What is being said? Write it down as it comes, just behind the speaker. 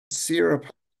see your.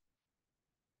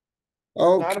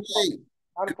 Not a, Okay.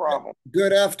 not a problem.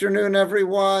 Good afternoon,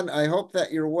 everyone. I hope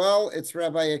that you're well. It's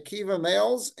Rabbi Akiva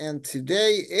Males, and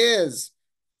today is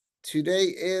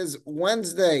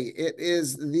Wednesday. It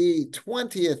is the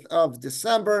 20th of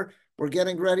December. We're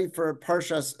getting ready for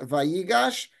Parshas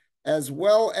Vayigash, as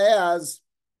well as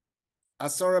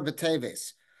Asarah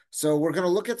B'Teves. So we're going to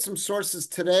look at some sources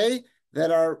today that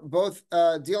are both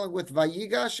dealing with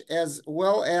Vayigash as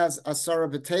well as Asarah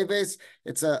B'Teves.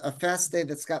 It's a fast day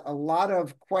that's got a lot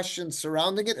of questions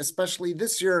surrounding it, especially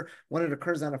this year when it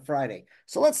occurs on a Friday.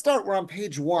 So let's start. We're on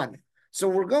page 1. So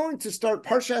we're going to start.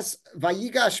 Parshas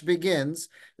Vayigash begins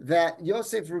that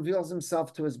Yosef reveals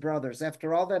himself to his brothers.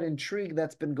 After all that intrigue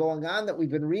that's been going on that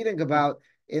we've been reading about,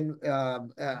 in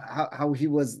how he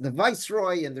was the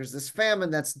viceroy, and there's this famine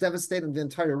that's devastating the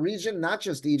entire region, not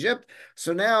just Egypt.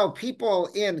 So now people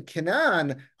in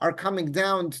Canaan are coming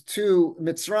down to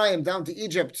Mitzrayim, down to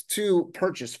Egypt to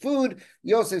purchase food.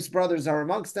 Yosef's brothers are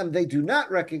amongst them. They do not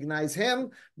recognize him,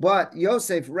 but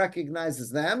Yosef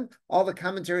recognizes them. All the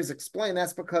commentaries explain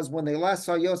that's because when they last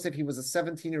saw Yosef, he was a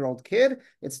 17-year-old kid.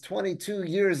 It's 22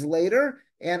 years later.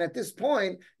 And at this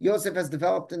point, Yosef has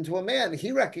developed into a man.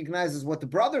 He recognizes what the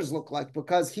brothers look like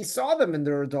because he saw them in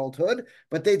their adulthood,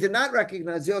 but they did not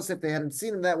recognize Yosef. They hadn't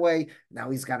seen him that way.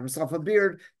 Now he's got himself a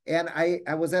beard. And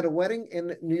I was at a wedding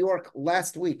in New York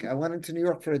last week. I went into New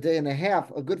York for a day and a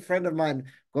half. A good friend of mine,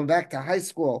 going back to high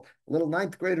school, little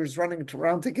ninth graders running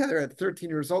around together at 13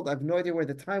 years old. I have no idea where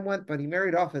the time went, but he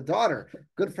married off a daughter.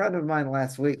 Good friend of mine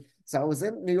last week. So I was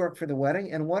in New York for the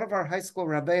wedding, and one of our high school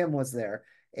Rabbeim was there.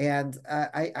 And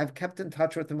I've kept in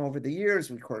touch with him over the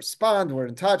years. We correspond, we're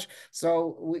in touch.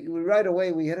 So we right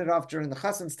away, we hit it off during the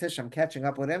Chassan's Tish. I'm catching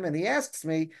up with him, and he asks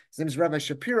me, his name is Rabbi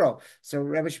Shapiro. So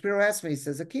Rabbi Shapiro asked me, he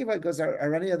says, Akiva, he goes,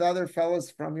 are any of the other fellows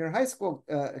from your high school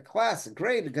class,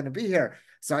 grade, going to be here?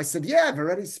 So I said, yeah, I've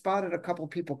already spotted a couple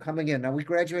people coming in. Now, we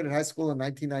graduated high school in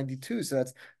 1992, so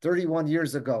that's 31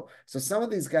 years ago. So some of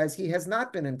these guys he has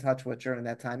not been in touch with during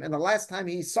that time. And the last time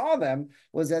he saw them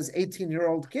was as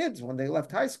 18-year-old kids when they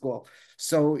left high school.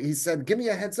 So he said, give me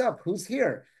a heads up. Who's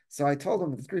here? So I told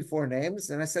him 3, 4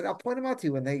 names, and I said, I'll point them out to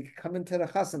you when they come into the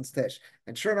Chassan's Tish.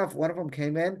 And sure enough, one of them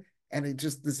came in, and it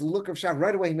just, this look of shock,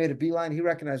 right away he made a beeline. He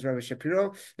recognized Rabbi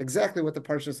Shapiro, exactly what the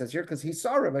Parsha says here, because he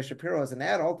saw Rabbi Shapiro as an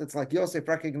adult. It's like Yosef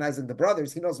recognizing the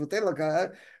brothers. He knows what they look like.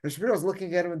 Rabbi Shapiro's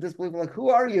looking at him in disbelief, like, who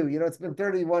are you? You know, it's been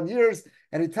 31 years.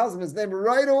 And he tells him his name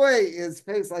right away. His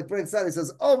face like breaks out. He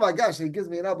says, oh my gosh, and he gives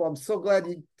me an elbow. I'm so glad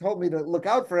you told me to look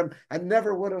out for him. I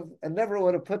never would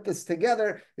have put this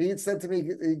together. He said to me,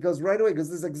 he goes right away, because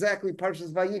this is exactly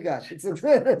Parshas Vayigash.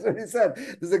 That's what he said.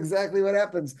 This is exactly what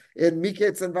happens in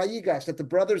Miketz and Vayigash, that the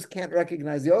brothers can't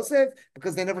recognize Yosef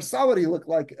because they never saw what he looked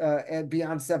like and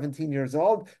beyond 17 years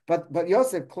old. But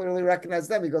Yosef clearly recognized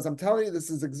them. He goes, I'm telling you, this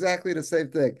is exactly the same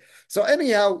thing. So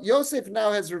anyhow, Yosef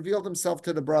now has revealed himself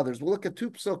to the brothers. We'll look at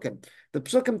 2 psukim. The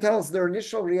psukim tells their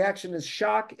initial reaction is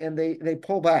shock, and they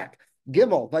pull back.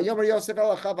 Gimel, Vayomer Yosef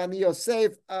elachav ani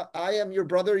Yosef, I am your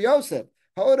brother Yosef.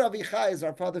 Hod Avichai, is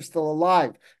our father still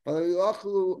alive? So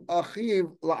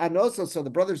the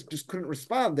brothers just couldn't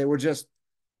respond. They were just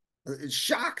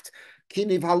shocked.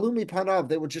 They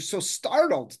were just so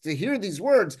startled to hear these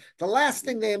words. The last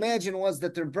thing they imagined was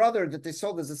that their brother that they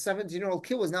sold as a 17-year-old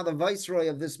kid was now the viceroy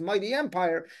of this mighty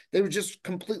empire. They were just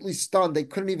completely stunned. They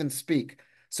couldn't even speak.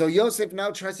 So Yosef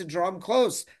now tries to draw him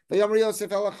close. Yosef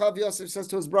says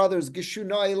to his brothers, Gishu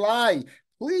no Elai,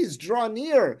 please draw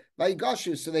near.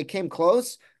 Vayigashu. So they came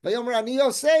close. Vayomer ani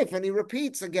Yosef, and he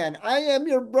repeats again, I am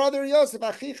your brother Yosef,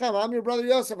 Achicham, I'm your brother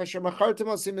Yosef, Asher machartem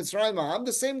osim Mitzrayim. I'm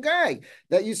the same guy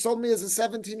that you sold me as a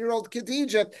 17-year-old kid to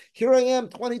Egypt. Here I am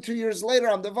 22 years later,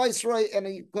 I'm the viceroy. And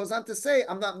he goes on to say,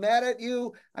 I'm not mad at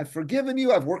you, I've forgiven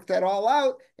you, I've worked that all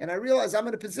out, and I realize I'm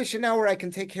in a position now where I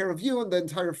can take care of you and the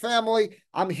entire family.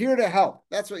 I'm here to help.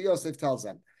 That's what Yosef tells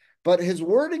them. But his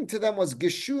wording to them was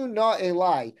Gishu na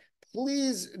Elai,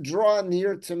 please draw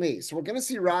near to me. So we're going to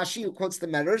see Rashi, who quotes the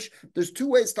Medrash. There's 2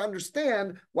 ways to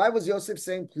understand why was Yosef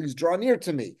saying, please draw near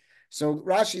to me. So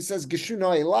Rashi says, Gishu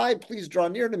no Elai, please draw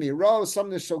near to me. Ro, some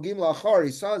shogim lachar.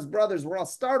 He saw his brothers were all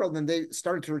startled, and they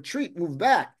started to retreat, move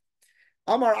back.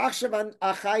 Amar Achshavan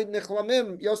Achai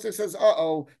Nichlamim. Yosef says,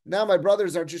 now my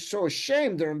brothers are just so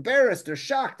ashamed. They're embarrassed. They're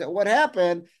shocked at what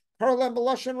happened.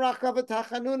 That's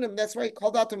why he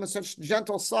called out to him in such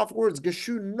gentle, soft words.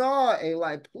 Geshu na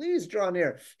Eli, please draw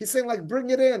near. He's saying, like,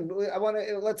 bring it in. I want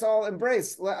to. Let's all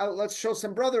embrace. Let's show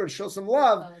some brotherhood, show some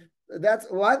love. That's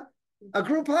what a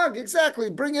group hug. Exactly.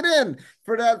 Bring it in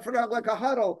for that. Like a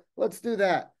huddle. Let's do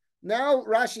that. Now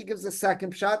Rashi gives a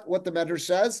second shot. What the Medrash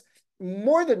says.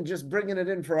 more than just bringing it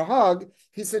in for a hug.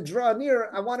 He said, draw near.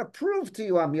 I want to prove to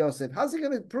you I'm Yosef. How's he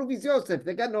going to prove he's Yosef?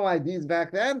 They got no IDs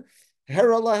back then.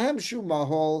 Hera lahem shu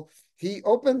mahol. He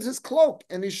opens his cloak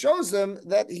and he shows them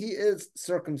that he is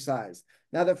circumcised.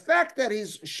 Now, the fact that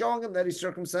he's showing him that he's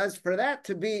circumcised, for that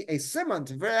to be a simon,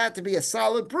 for that to be a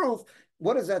solid proof,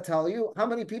 what does that tell you? How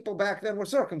many people back then were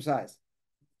circumcised?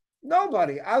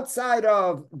 Nobody outside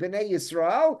of Bnei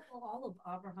Yisrael. All of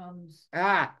Abraham's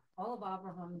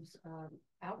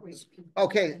outreach people.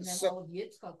 Okay, so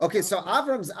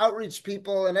Avram's outreach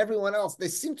people and everyone else, they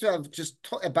seem to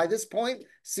have by this point,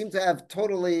 seem to have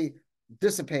totally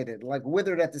dissipated, like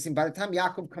withered at the seam. By the time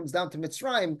Yaakov comes down to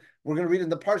Mitzrayim, we're going to read in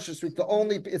the Parshas week,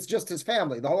 it's just his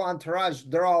family, the whole entourage,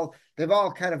 they've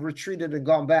all kind of retreated and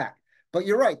gone back. But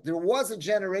you're right, there was a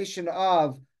generation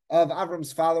of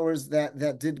Avram's followers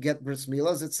that did get bris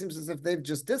milas. It seems as if they've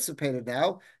just dissipated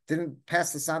now, didn't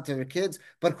pass this on to their kids.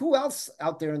 But who else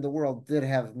out there in the world did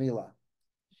have milah?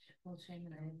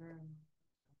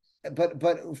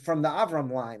 But from the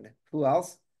Avram line, who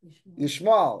else?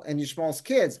 Yishmael and Yishmael's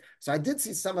kids. So I did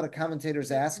see some of the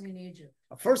commentators ask,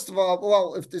 first of all,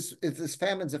 well, if this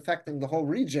famine's affecting the whole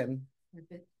region,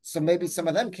 so maybe some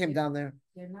of them came down there.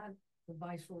 They're not the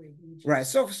viceroy. Right.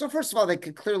 So first of all, they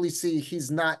could clearly see he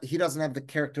doesn't have the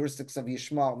characteristics of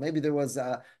Yishmael. Maybe there was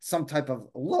some type of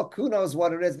look. Who knows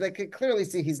what it is? They could clearly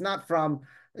see he's not from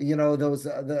those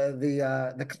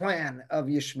the clan of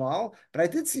Yishmael. But I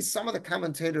did see some of the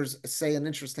commentators say an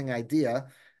interesting idea.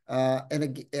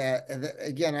 And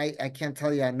again, I can't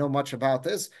tell you I know much about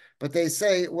this, but they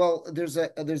say, well, there's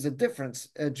a difference.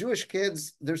 Jewish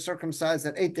kids, they're circumcised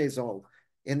at 8 days old.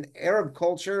 In Arab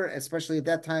culture, especially at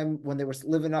that time when they were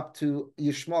living up to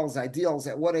Yishmael's ideals,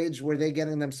 at what age were they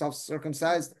getting themselves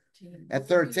circumcised? 13. At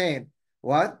 13.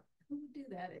 What? Who would do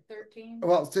that at 13?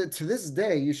 Well, to this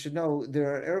day, you should know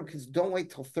there are Arab kids don't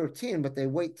wait till 13, but they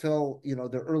wait till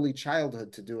their early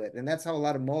childhood to do it, and that's how a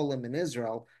lot of Molim in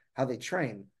Israel, how they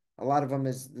train. A lot of them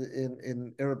is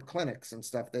in Arab clinics and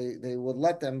stuff. They would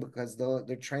let them because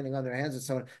they're training on their hands and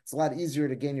so on. It's a lot easier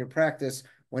to gain your practice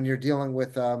when you're dealing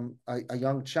with a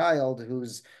young child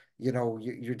who's,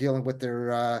 you're dealing with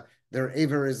their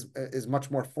aver is much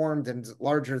more formed and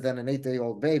larger than an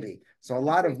 8-day-old baby. So a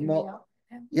lot of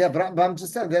but I'm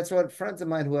just saying that's what friends of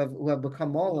mine who have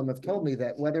become Muslim have told me,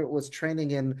 that whether it was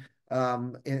training in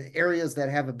areas that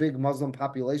have a big Muslim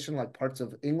population like parts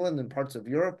of England and parts of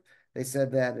Europe, they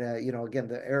said that, again,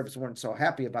 the Arabs weren't so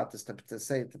happy about this to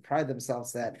pride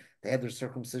themselves that they had their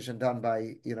circumcision done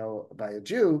by a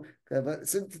Jew. But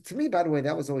so to me, by the way,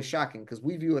 that was always shocking because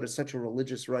we view it as such a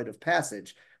religious rite of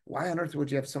passage. Why on earth would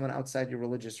you have someone outside your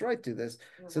religious rite do this?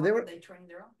 So they trained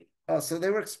their own people. So they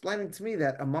were explaining to me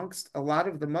that amongst a lot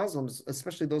of the Muslims,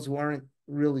 especially those who aren't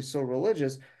really so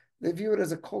religious, they view it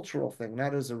as a cultural thing,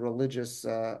 not as a religious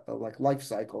like life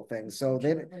cycle thing. So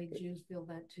Jews feel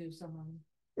that too.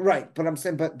 Right, but I'm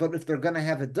saying, but if they're going to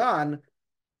have it done,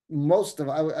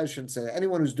 I shouldn't say that.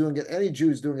 Anyone who's doing it, any Jew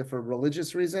who's doing it for a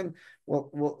religious reason,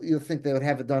 well, you'll think they would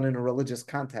have it done in a religious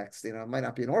context. It might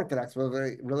not be an Orthodox, but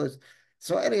very religious.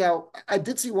 So anyhow, I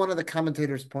did see one of the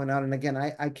commentators point out, and again,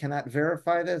 I cannot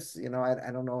verify this.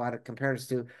 I don't know how to compare this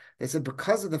to. They said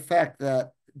because of the fact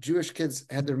that Jewish kids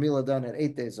had their milah done at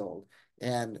 8 days old,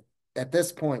 and at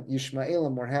this point,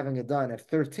 Yishmaelim were having it done at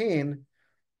 13,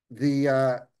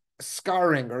 the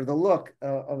scarring or the look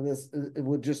of this, it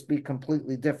would just be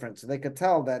completely different. So they could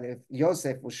tell that if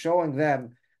Yosef was showing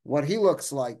them what he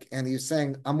looks like and he's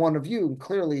saying, I'm one of you, and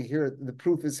clearly here the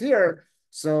proof is here,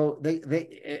 so they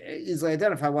easily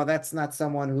identify, well, that's not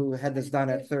someone who had this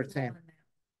done at 13.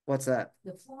 What's that?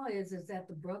 The flaw is that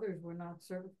the brothers were not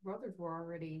brothers were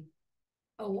already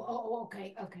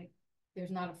okay.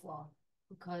 There's not a flaw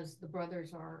because the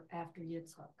brothers are after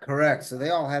Yitzchak. Correct. So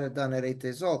they all had it done at 8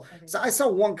 days old. So I saw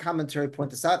one commentary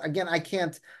point this out. Again, I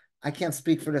can't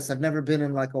speak for this. I've never been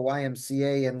in like a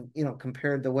YMCA and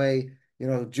compared the way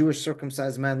Jewish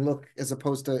circumcised men look as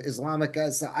opposed to Islamic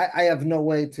guys. So I have no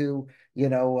way to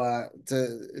all I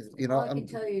can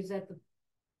tell you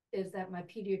is that my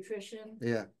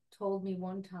pediatrician told me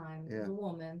one time, the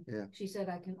woman, she said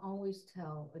I can always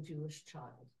tell a Jewish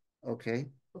child. Okay.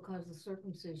 Because the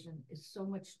circumcision is so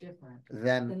much different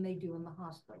than they do in the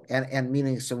hospital. And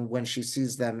meaning, so when she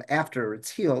sees them after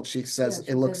it's healed, she says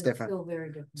it looks different. Still very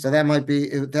different. So that might be,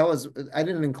 I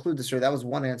didn't include this here. That was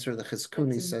one answer. The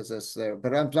Chizkuni says this there.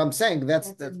 But I'm saying that's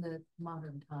in the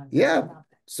modern time. Yeah.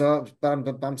 So,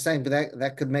 but I'm saying, but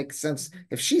that could make sense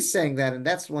if she's saying that, and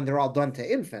that's when they're all done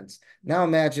to infants. Now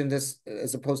imagine this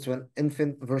as opposed to an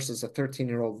infant versus a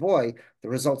 13-year-old boy. The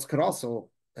results could also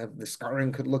the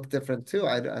scarring could look different too.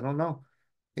 I don't know.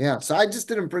 Yeah, so I just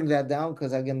didn't bring that down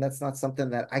because again, that's not something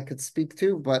that I could speak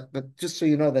to, but just so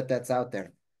you know that that's out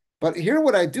there. But here,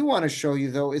 what I do want to show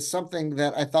you though is something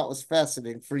that I thought was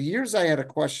fascinating. For years, I had a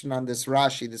question on this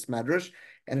Rashi, this Medrash,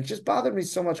 and it just bothered me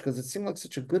so much because it seemed like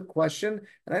such a good question,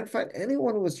 and I didn't find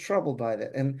anyone who was troubled by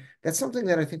that. And that's something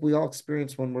that I think we all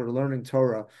experience when we're learning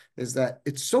Torah, is that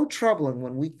it's so troubling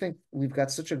when we think we've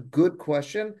got such a good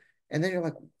question, and then you're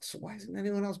like, so why isn't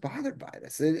anyone else bothered by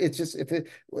this? It's just if it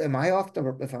am I off the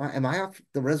am I off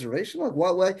the reservation? Like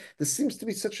what way? This seems to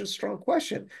be such a strong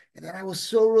question. And then I was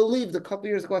so relieved a couple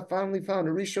years ago. I finally found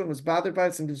a Rishon was bothered by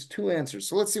this and gives two answers.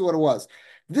 So let's see what it was.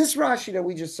 This Rashi that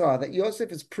we just saw that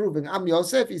Yosef is proving. I'm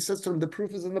Yosef. He says to him, the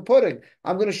proof is in the pudding.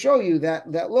 I'm going to show you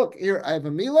that look here. I have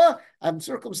a milah. I'm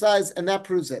circumcised, and that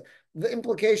proves it. The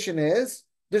implication is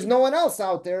there's no one else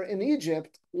out there in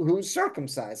Egypt who's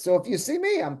circumcised. So if you see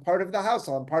me, I'm part of the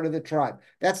household, I'm part of the tribe.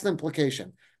 That's the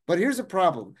implication. But here's a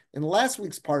problem. In last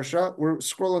week's Parsha, we're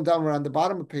scrolling down, we're on the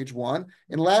bottom of page 1.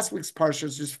 In last week's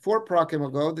Parsha, just 4 prakim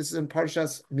ago, this is in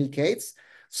Parshas Miketz.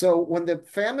 So when the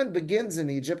famine begins in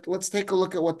Egypt, let's take a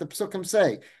look at what the psukim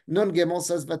say. Nun Gimel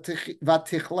says, "Vatichlena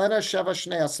sheva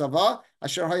shnei asava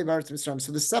asher hayu b'aretz Mitzrayim."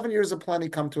 So the 7 years of plenty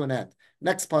come to an end.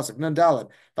 Next pasuk, Nun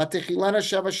Daled. Vatichilena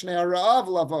sheva shnei ra'av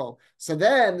lavo. So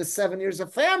then the 7 years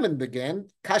of famine begin.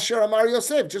 Kasher Amar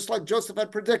Yosef, just like Joseph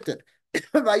had predicted.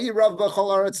 And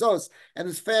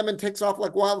this famine takes off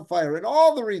like wildfire in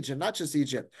all the region, not just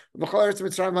Egypt. But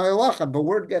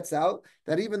word gets out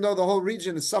that even though the whole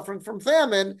region is suffering from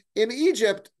famine, in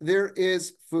Egypt there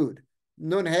is food.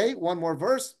 Nun hey, one more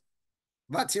verse.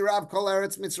 Vatirav kol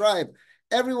eretz Mitzrayim.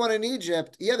 Everyone in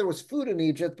Egypt, yeah, there was food in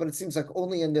Egypt, but it seems like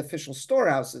only in the official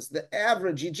storehouses. The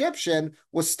average Egyptian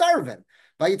was starving.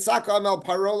 So they all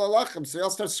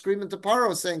start screaming to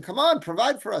Paro, saying, come on,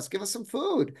 provide for us, give us some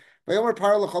food.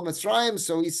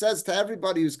 So he says to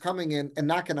everybody who's coming in and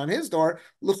knocking on his door,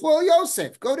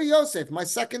 Yosef, go to Yosef, my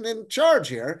second in charge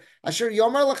here. Asher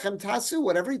Yomar Lachem Tasu,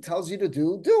 whatever he tells you to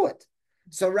do it.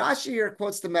 So Rashi here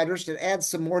quotes the Medrash that adds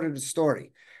some more to the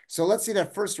story. So let's see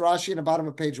that first Rashi in the bottom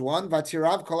of page 1.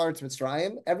 Vatirav kol eretz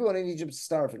Mitzrayim. Everyone in Egypt is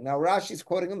starving. Now Rashi's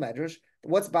quoting a Medrash.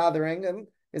 What's bothering him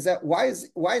is that why is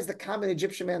the common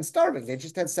Egyptian man starving? They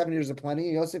just had 7 years of plenty,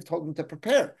 and Yosef told them to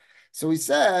prepare. So he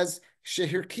says,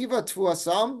 Shehir kiva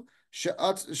tuasam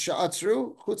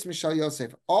she'atzru chutz mishal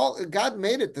Yosef. God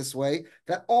made it this way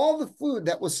that all the food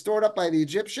that was stored up by the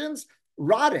Egyptians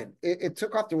rotted. It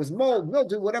took off. There was mold,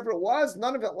 mildew, whatever it was.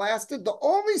 None of it lasted. The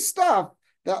only stuff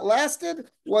that lasted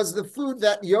was the food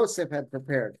that Yosef had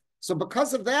prepared. So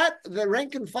because of that, the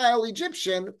rank and file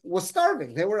Egyptian was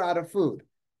starving. They were out of food.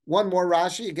 One more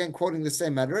Rashi, again quoting the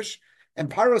same Medrash. And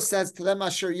Paro says to them,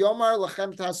 Asher Yomar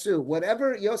Lachem Tasu.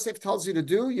 Whatever Yosef tells you to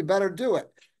do, you better do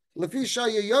it.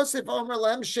 Lefisha Yosef Omer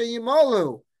Lem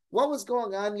Sheyimolu. What was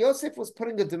going on? Yosef was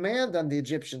putting a demand on the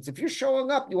Egyptians. If you're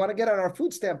showing up, you want to get on our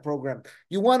food stamp program,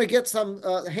 you want to get some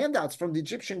handouts from the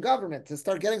Egyptian government to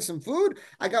start getting some food,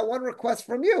 I got one request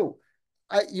from you.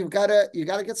 You gotta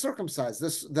get circumcised.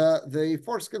 The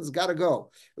foreskin's gotta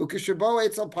go.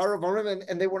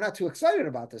 And they were not too excited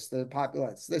about this, the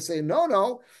populace. They say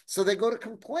no. So they go to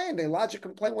complain. They lodge a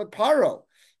complaint with Paro.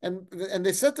 And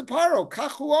they said to Paro,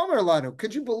 Kachu Omer Lanu,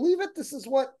 could you believe it? This is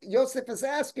what Yosef is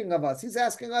asking of us. He's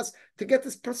asking us to get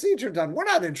this procedure done. We're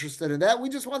not interested in that. We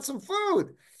just want some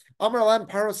food. Omer Lan,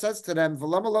 Paro says to them,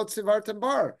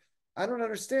 bar. I don't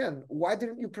understand. Why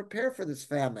didn't you prepare for this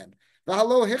famine?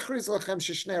 Yosef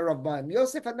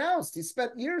announced, he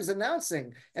spent years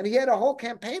announcing, and he had a whole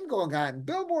campaign going on.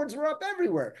 Billboards were up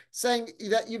everywhere saying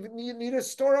that you need to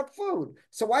store up food.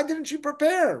 So why didn't you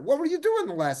prepare? What were you doing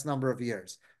the last number of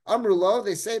years? Amrulo,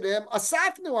 they say to him,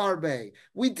 Asafnu Arbe.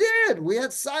 We did. We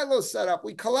had silos set up.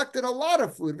 We collected a lot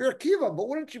of food. Akiva, but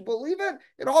wouldn't you believe it?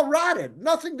 It all rotted.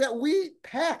 Nothing that we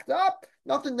packed up,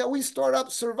 nothing that we stored up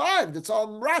survived. It's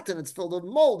all rotten. It's filled with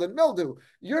mold and mildew.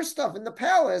 Your stuff in the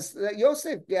palace that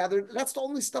Yosef gathered, that's the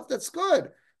only stuff that's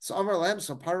good. So Amar Lam,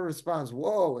 so Paro responds,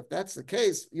 whoa, if that's the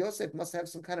case, Yosef must have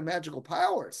some kind of magical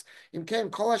powers. You better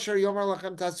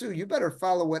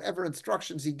follow whatever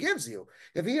instructions he gives you.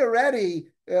 If he already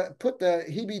put the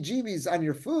heebie-jeebies on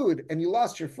your food and you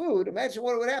lost your food, imagine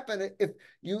what would happen if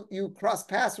you cross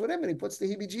paths with him and he puts the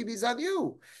heebie-jeebies on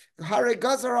you.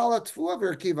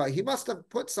 He must have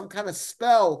put some kind of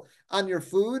spell on your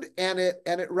food and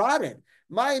it rotted.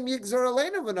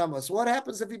 What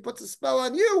happens if he puts a spell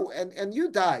on you and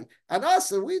you die, on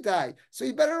us and we die? So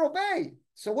you better obey.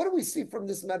 So what do we see from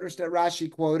this Medrash that Rashi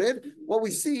quoted? What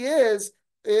we see is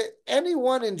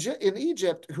anyone in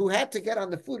Egypt who had to get on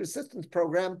the food assistance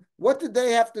program, what did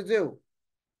they have to do?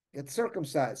 Get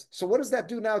circumcised. So what does that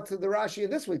do now to the Rashi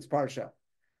in this week's Parsha?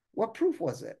 What proof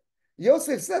was it?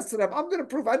 Yosef says to them, I'm going to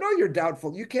prove, I know you're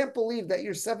doubtful. You can't believe that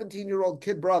your 17-year-old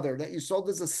kid brother that you sold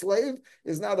as a slave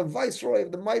is now the viceroy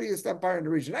of the mightiest empire in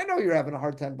the region. I know you're having a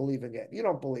hard time believing it. You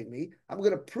don't believe me. I'm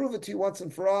going to prove it to you once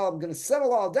and for all. I'm going to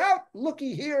settle all doubt.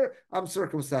 Looky here, I'm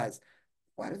circumcised.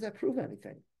 Why does that prove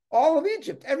anything? All of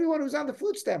Egypt, everyone who's on the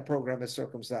food stamp program is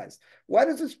circumcised. Why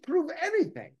does this prove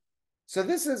anything? So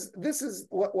this is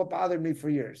what bothered me for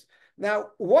years. Now,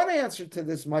 one answer to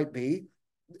this might be,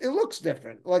 it looks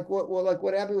different, like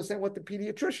what Abby was saying, what the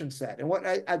pediatrician said, and what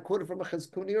I quoted from a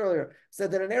Chizkuni earlier, said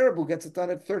that an Arab who gets it done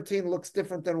at 13 looks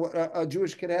different than what a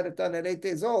Jewish kid had it done at 8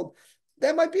 days old.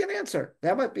 That might be an answer.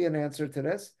 That might be an answer to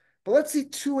this. But let's see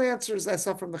two answers I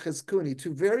saw from the Chizkuni,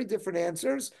 two very different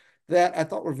answers that I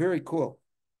thought were very cool.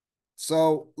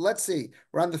 So let's see.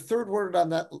 We're on the third word on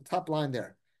that top line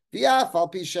there. Even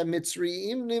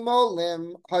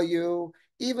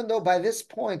though by this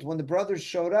point, when the brothers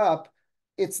showed up,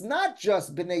 it's not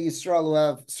just Bnei Yisrael who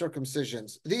have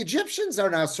circumcisions. The Egyptians are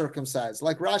now circumcised,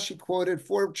 like Rashi quoted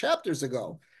 4 chapters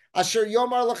ago. Asher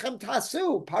Yomar Lachem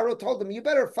Tasu. Paro told them, you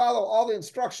better follow all the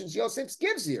instructions Yosef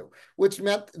gives you, which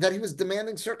meant that he was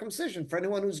demanding circumcision for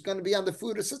anyone who's going to be on the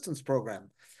food assistance program.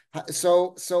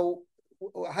 So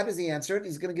how does he answer it?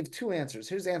 He's going to give 2 answers.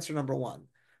 Here's answer number 1.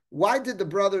 Why did the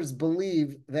brothers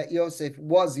believe that Yosef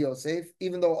was Yosef,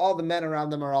 even though all the men around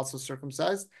them are also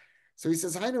circumcised? So he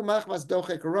says,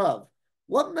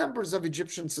 what members of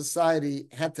Egyptian society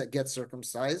had to get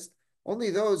circumcised?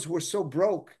 Only those who were so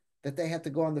broke that they had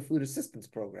to go on the food assistance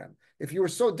program. If you were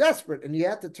so desperate and you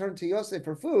had to turn to Yosef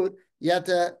for food, you had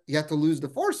to lose the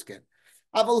foreskin.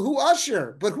 Aval hu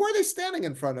ashir, but who are they standing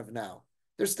in front of now?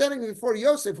 They're standing before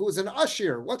Yosef, who is an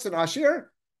ashir. What's an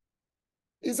ashir?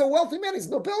 He's a wealthy man. He's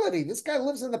nobility. This guy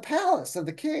lives in the palace of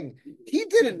the king. He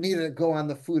didn't need to go on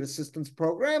the food assistance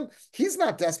program. He's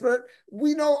not desperate.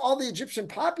 We know all the Egyptian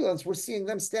populace, we're seeing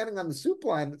them standing on the soup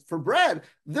line for bread.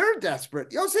 They're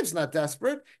desperate. Yosef's not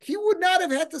desperate. He would not have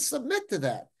had to submit to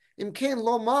that. Imkain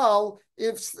lomal,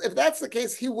 if that's the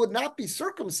case, he would not be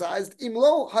circumcised.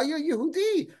 Imlo haya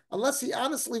Yehudi, unless he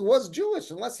honestly was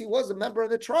Jewish, unless he was a member of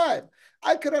the tribe.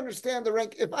 I could understand the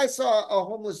rank. If I saw a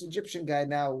homeless Egyptian guy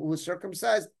now who was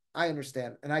circumcised, I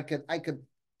understand, and I could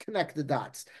connect the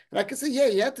dots, and I could say, yeah,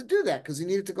 he had to do that because he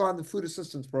needed to go on the food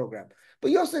assistance program.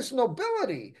 But Yosef's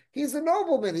nobility, he's a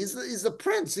nobleman, he's a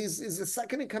prince, he's the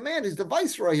second in command, he's the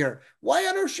viceroy here. Why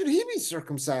on earth should he be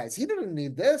circumcised? He didn't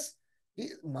need this. He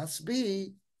must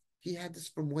be. He had this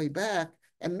from way back,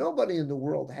 and nobody in the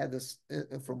world had this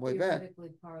from way back.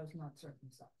 Paro's not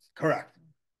circumcised. Correct.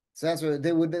 So that's what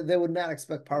they would not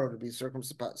expect Paro to be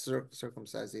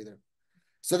circumcised either.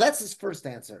 So that's his first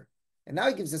answer. And now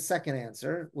he gives a second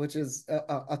answer, which is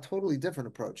a totally different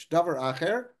approach. Davar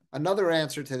acher, another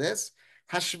answer to this.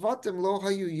 Hashvatim lo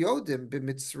hayu yodim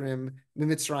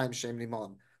b'mitzrayim shem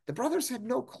limon. The brothers had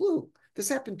no clue. This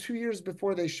happened 2 years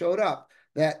before they showed up,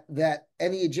 that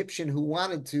any Egyptian who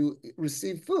wanted to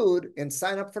receive food and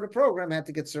sign up for the program had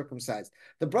to get circumcised.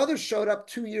 The brothers showed up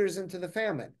 2 years into the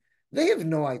famine. They have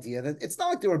no idea that it's not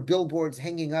like there were billboards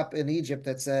hanging up in Egypt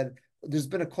that said, there's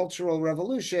been a cultural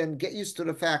revolution. Get used to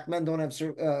the fact men don't have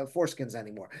foreskins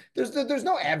anymore. There's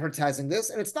no advertising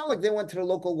this, and it's not like they went to the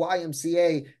local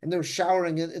YMCA and they're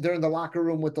showering. They're in the locker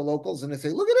room with the locals, and they say,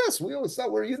 "Look at us. We always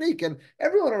thought we're unique, and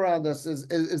everyone around us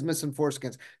is missing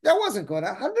foreskins." That wasn't going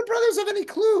on. How did the brothers have any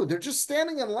clue? They're just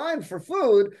standing in line for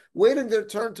food, waiting their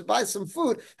turn to buy some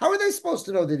food. How are they supposed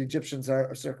to know that Egyptians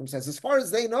are circumcised? As far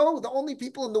as they know, the only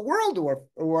people in the world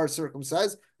who are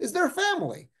circumcised is their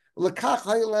family. That's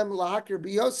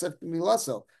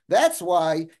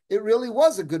why it really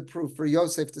was a good proof for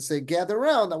Yosef to say, gather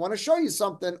around, I want to show you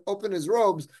something, open his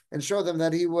robes and show them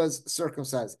that he was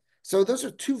circumcised. So those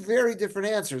are 2 very different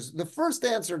answers. The first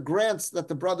answer grants that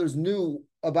the brothers knew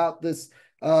about this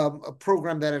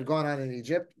program that had gone on in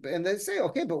Egypt, and they say,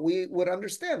 okay, but we would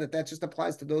understand that just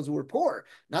applies to those who were poor,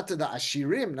 not to the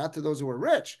Ashirim, not to those who were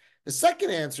rich. The second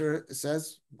answer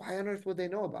says, why on earth would they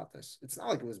know about this? It's not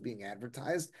like it was being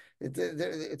advertised.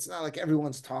 It's not like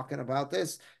everyone's talking about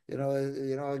this.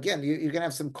 Again, you're going to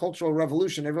have some cultural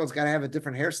revolution. Everyone's got to have a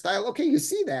different hairstyle. Okay, you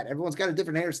see that. Everyone's got a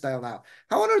different hairstyle now.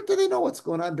 How on earth do they know what's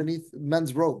going on beneath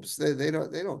men's robes? They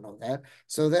don't know that.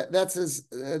 So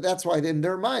that's why in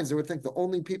their minds, they would think the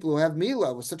only people who have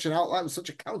Mila was such an outline, was such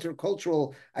a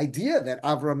countercultural idea that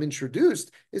Avram introduced.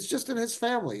 It's just in his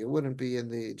family. It wouldn't be in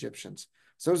the Egyptians.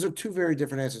 So those are 2 very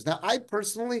different answers. Now, I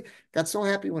personally got so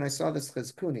happy when I saw this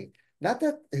Chizkuni. Not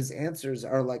that his answers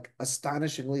are like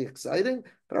astonishingly exciting,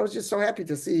 but I was just so happy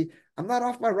to see I'm not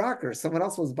off my rocker. Someone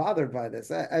else was bothered by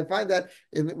this. I find that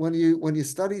when you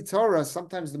study Torah,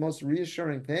 sometimes the most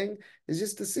reassuring thing is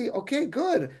just to see, okay,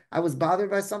 good. I was bothered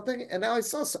by something, and now I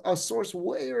saw a source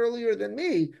way earlier than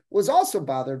me was also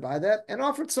bothered by that and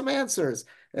offered some answers.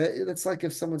 It's like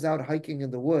if someone's out hiking in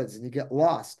the woods and you get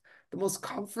lost. The most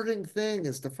comforting thing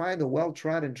is to find a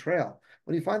well-trodden trail.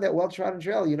 When you find that well-trodden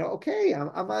trail, you know, okay, I'm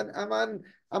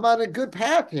on a good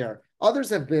path here. Others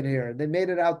have been here and they made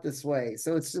it out this way.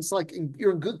 So it's just like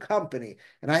you're in good company.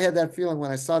 And I had that feeling when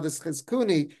I saw this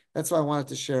chizkuni. That's why I wanted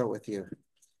to share it with you.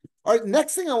 All right,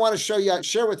 next thing I want to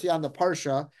share with you on the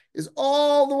Parsha is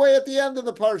all the way at the end of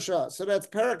the Parsha. So that's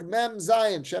Perek Mem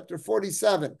Zayin, chapter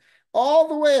 47. All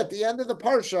the way at the end of the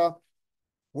Parsha,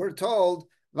 we're told,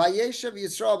 Vayeshev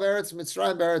Yisrael Beretz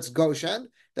Mitzrayim Beretz Goshen,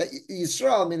 that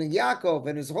Yisrael, meaning Yaakov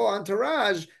and his whole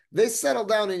entourage, they settled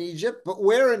down in Egypt. But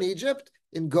where in Egypt?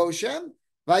 In Goshen.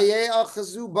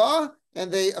 Vaye'achazu, and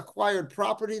they acquired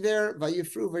property there.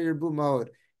 Vayifru vayirbu mod,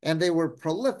 and they were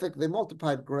prolific. They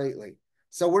multiplied greatly.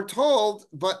 So we're told,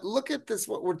 but look at this,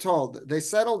 what we're told. They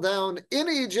settled down in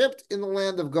Egypt in the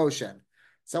land of Goshen.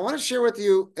 So I want to share with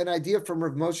you an idea from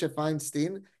Rav Moshe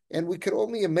Feinstein, and we could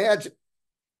only imagine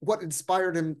what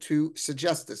inspired him to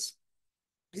suggest this.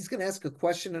 He's going to ask a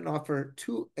question and offer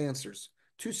two answers,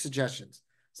 two suggestions.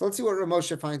 So let's see what Rav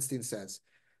Moshe Feinstein says.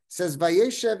 It says,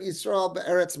 Vayeshev Yisrael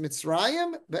be'eretz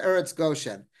Mitzrayim be'eretz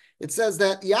Goshen. It says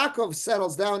that Yaakov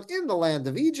settles down in the land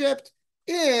of Egypt,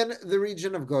 in the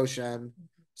region of Goshen.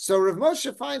 So Rav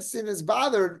Moshe Feinstein is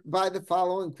bothered by the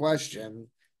following question.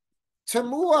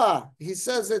 Tamua, he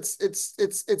says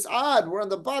it's odd. We're on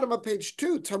the bottom of page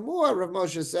 2. Tamua, Rav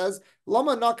Moshe says,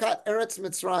 Lama nakat eretz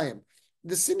Mitzrayim.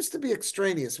 This seems to be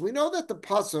extraneous. We know that the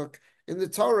pasuk in the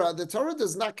Torah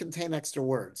does not contain extra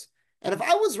words. And if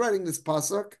I was writing this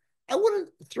pasuk, I wouldn't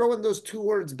throw in those two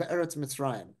words, be'eretz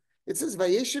Mitzrayim. It says,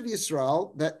 Vayeshev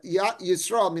Yisrael, that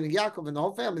Yisrael, meaning Yaakov and the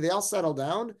whole family, they all settle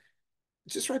down.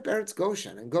 Just right there, it's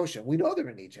Goshen and Goshen. We know they're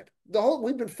in Egypt.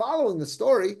 We've been following the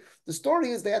story. The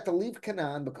story is they had to leave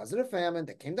Canaan because of the famine.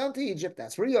 They came down to Egypt.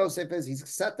 That's where Yosef is. He's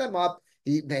set them up.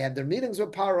 They had their meetings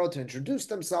with Paro to introduce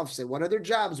themselves, say what are their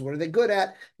jobs, what are they good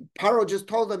at. Paro just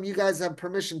told them, you guys have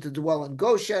permission to dwell in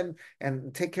Goshen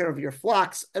and take care of your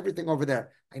flocks, everything over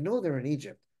there. I know they're in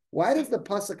Egypt. Why does the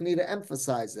pasuk need to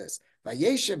emphasize this?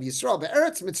 Vayeshev Yisrael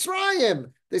be'eretz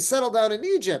Mitzrayim. They settled down in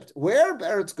Egypt. Where?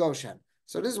 Be'eretz Goshen.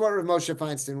 So this is what Rav Moshe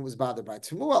Feinstein was bothered by.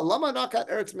 Tamua, lama nakat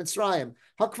eretz Mitzrayim.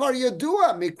 Hakvar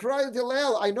yadua mikra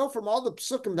dilel. I know from all the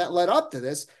psukim that led up to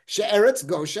this, she'eretz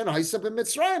Goshen haisab in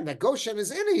Mitzrayim, that Goshen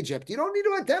is in Egypt. You don't need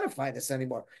to identify this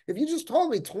anymore. If you just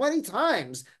told me 20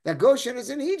 times that Goshen is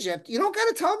in Egypt, you don't got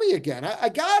to tell me again. I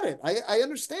got it. I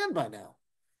understand by now.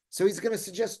 So he's going to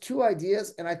suggest two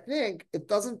ideas, and I think it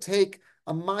doesn't take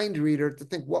a mind reader to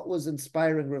think what was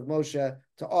inspiring Rav Moshe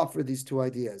to offer these two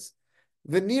ideas.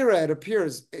 Venira, it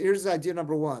appears, here's idea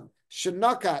number one.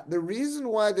 Shanakat, the reason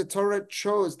why the Torah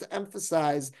chose to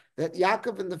emphasize that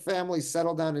Yaakov and the family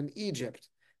settled down in Egypt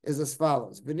is as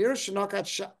follows. Venira Shanakat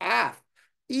Sha'af,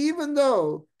 even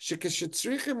though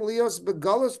Shekeshetzrichim Lios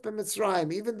Begalus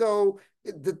B'Mitzrayim, even though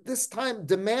this time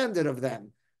demanded of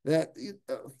them, that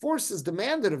forces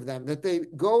demanded of them that they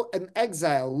go in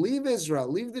exile, leave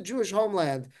Israel, leave the Jewish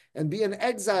homeland, and be in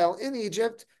exile in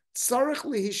Egypt. Tzarich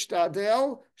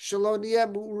lihishtadel shelo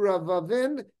niyeh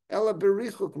mu'uravavin ela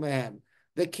berichuk mehem.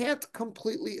 They can't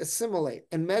completely assimilate,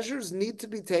 and measures need to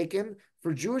be taken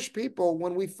for Jewish people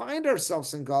when we find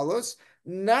ourselves in Galus,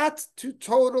 not to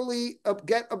totally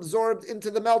get absorbed into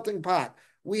the melting pot.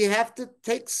 We have to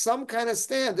take some kind of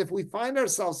stand. If we find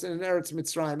ourselves in an Eretz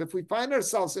Mitzrayim, if we find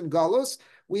ourselves in Galus,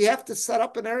 we have to set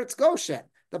up an Eretz Goshen.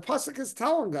 The pasuk is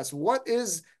telling us what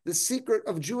is the secret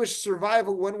of Jewish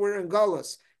survival when we're in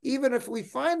Galus. Even if we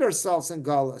find ourselves in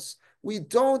Galus, we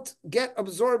don't get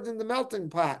absorbed in the melting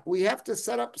pot. We have to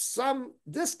set up some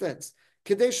distance.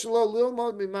 So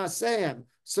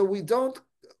we don't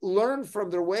learn from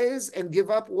their ways and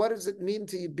give up what does it mean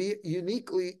to be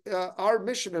uniquely our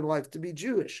mission in life, to be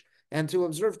Jewish and to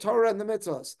observe Torah and the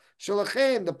mitzvahs.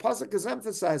 Shalachem, the pasuk is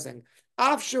emphasizing,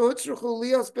 Af shehutzruchu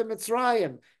lios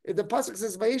b'Mitzrayim. The pasuk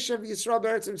says, Vayeshev Yisrael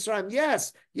be'eretz Mitzrayim.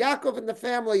 Yes, Yaakov and the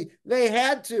family, they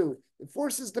had to. The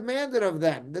forces demanded of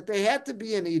them that they had to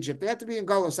be in Egypt. They had to be in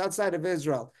Galus, outside of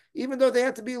Israel. Even though they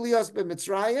had to be lios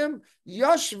b'Mitzrayim,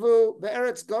 Yashvu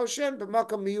be'eretz Goshen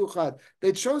b'makom miyuchad.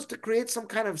 They chose to create some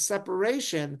kind of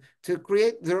separation, to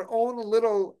create their own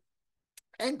little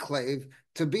enclave,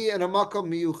 to be in a makom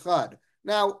miyuchad.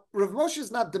 Now, Rav Moshe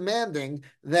is not demanding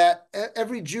that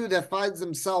every Jew that finds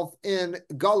himself in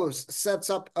Galus sets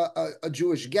up a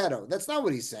Jewish ghetto. That's not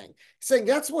what he's saying. He's saying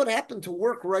that's what happened to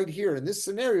work right here in this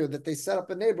scenario, that they set up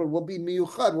a neighborhood, will be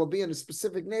miyuchad, will be in a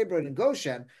specific neighborhood in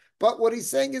Goshen. But what he's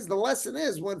saying is the lesson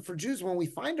is for Jews, when we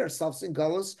find ourselves in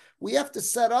Galus, we have to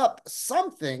set up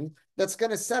something that's going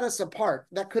to set us apart.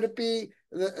 That could it be,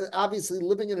 obviously,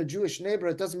 living in a Jewish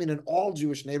neighborhood doesn't mean an all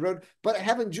Jewish neighborhood, but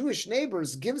having Jewish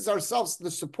neighbors gives ourselves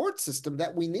the support system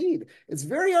that we need. It's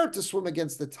very hard to swim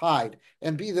against the tide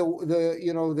and be the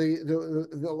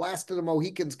last of the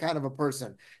Mohicans kind of a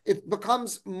person. It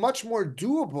becomes much more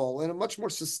doable and much more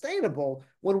sustainable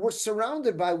when we're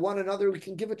surrounded by one another. We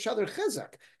can give each other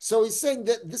chizuk. So he's saying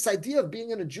that this idea of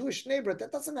being in a Jewish neighborhood,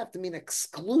 that doesn't have to mean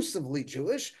exclusively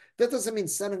Jewish. That doesn't mean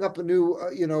setting up a new,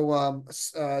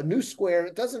 new square.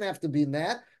 It doesn't have to be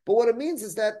that. But what it means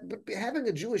is that having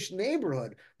a Jewish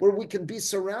neighborhood where we can be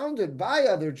surrounded by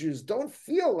other Jews, don't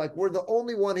feel like we're the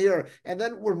only one here, and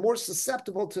then we're more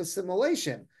susceptible to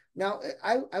assimilation. Now,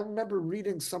 I remember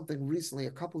reading something recently,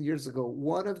 a couple of years ago.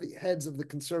 One of the heads of the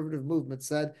conservative movement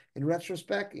said, in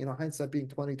retrospect, hindsight being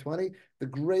 2020, the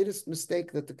greatest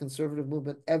mistake that the conservative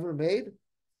movement ever made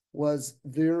was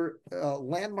their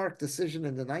landmark decision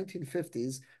in the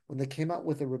 1950s when they came out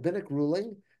with a rabbinic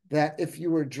ruling that if you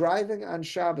were driving on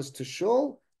Shabbos to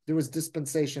shul, there was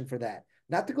dispensation for that.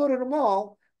 Not to go to the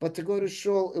mall, but to go to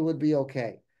shul, it would be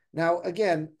okay. Now,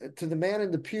 again, to the man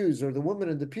in the pews or the woman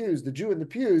in the pews, the Jew in the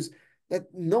pews, that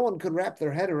no one could wrap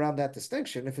their head around that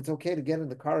distinction. If it's okay to get in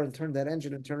the car and turn that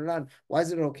engine and turn it on, why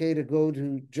is it okay to go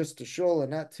to just to shul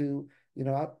and not to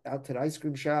out to the ice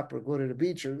cream shop or go to the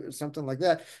beach or something like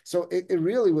that? So it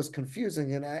really was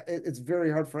confusing, and it's very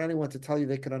hard for anyone to tell you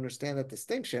they could understand that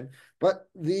distinction. But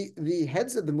the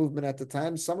heads of the movement at the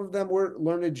time, some of them were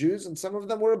learned Jews and some of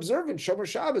them were observant Shomer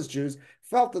Shabbos Jews,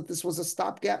 felt that this was a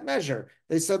stopgap measure.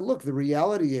 They said, look, the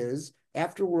reality is,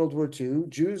 after World War II,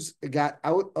 Jews got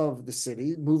out of the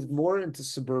city, moved more into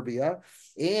suburbia,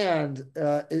 and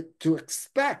to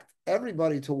expect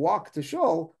everybody to walk to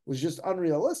shul was just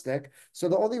unrealistic. So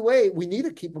the only way, we need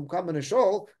to keep them coming to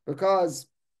shul because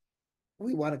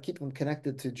we want to keep them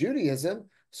connected to Judaism.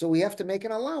 So we have to make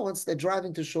an allowance that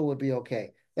driving to shul would be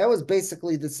okay. That was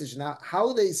basically the decision. Now,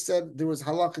 how they said there was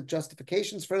halakhic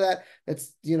justifications for that,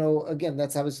 that's, again,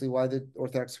 that's obviously why the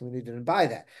Orthodox community didn't buy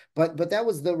that. But that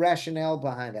was the rationale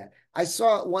behind that. I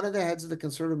saw one of the heads of the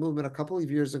conservative movement a couple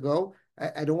of years ago.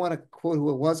 I don't want to quote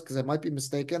who it was because I might be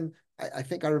mistaken. I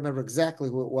think I remember exactly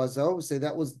who it was, though. Say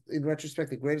that was, in retrospect,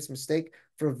 the greatest mistake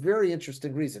for a very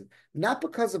interesting reason. Not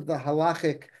because of the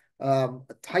halachic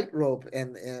tightrope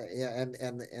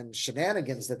and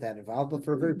shenanigans that involved, but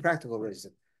for a very practical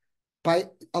reason. By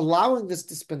allowing this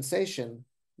dispensation,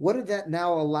 what did that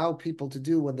now allow people to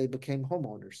do when they became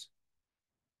homeowners?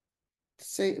 To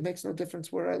say it makes no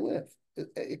difference where I live.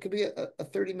 It could be a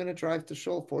 30-minute drive to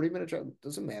shul, 40-minute drive,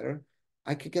 doesn't matter.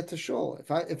 I could get to shul.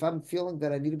 If I'm feeling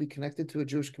that I need to be connected to a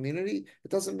Jewish community, it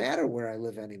doesn't matter where I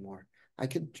live anymore. I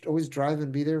could always drive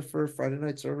and be there for Friday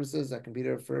night services. I can be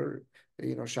there for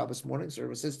Shabbos morning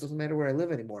services. It doesn't matter where I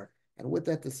live anymore. And with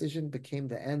that decision became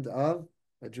the end of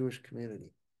a Jewish community.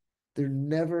 There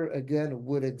never again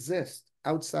would exist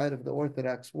outside of the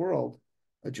Orthodox world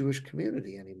a Jewish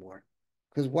community anymore.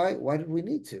 Because why did we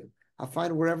need to? I'll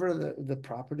find wherever the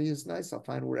property is nice. I'll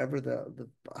find wherever the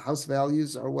house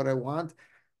values are what I want.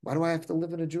 Why do I have to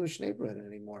live in a Jewish neighborhood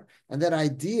anymore? And that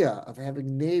idea of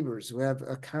having neighbors who have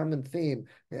a common theme,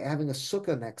 having a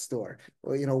sukkah next door,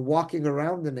 or, walking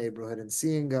around the neighborhood and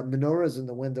seeing menorahs in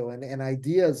the window and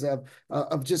ideas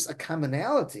of just a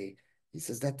commonality. He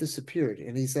says that disappeared.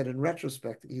 And he said, in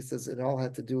retrospect, he says it all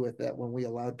had to do with that when we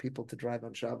allowed people to drive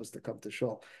on Shabbos to come to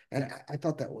shul. And I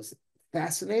thought that was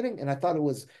fascinating, and I thought it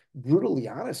was brutally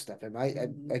honest of him. I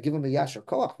give him a yasher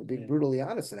koach for being brutally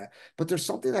honest in that. But there's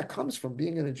something that comes from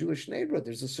being in a Jewish neighborhood.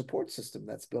 There's a support system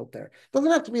that's built there. It doesn't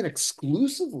have to be an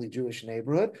exclusively Jewish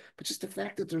neighborhood, but just the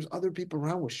fact that there's other people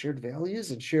around with shared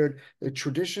values and shared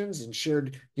traditions and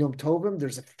shared Yom Tovim.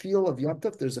 There's a feel of Yom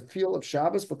Tov. There's a feel of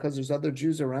Shabbos because there's other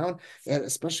Jews around, and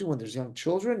especially when there's young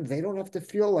children, they don't have to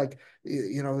feel like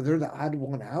they're the odd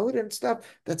one out and stuff.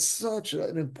 That's such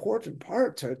an important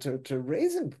part to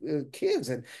raising kids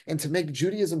and to make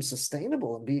Judaism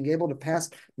sustainable and being able to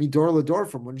pass midor lador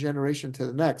from one generation to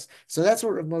the next. So that's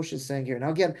what Rav Moshe is saying here.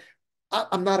 Now, again,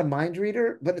 I'm not a mind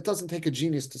reader, but it doesn't take a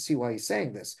genius to see why he's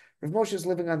saying this. Rav Moshe is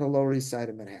living on the Lower East Side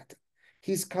of Manhattan.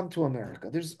 He's come to America.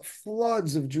 There's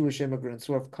floods of Jewish immigrants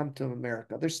who have come to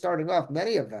America. They're starting off,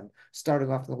 many of them,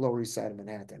 starting off on the Lower East Side of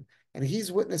Manhattan. And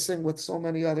he's witnessing what so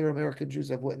many other American Jews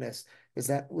have witnessed, is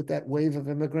that with that wave of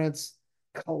immigrants,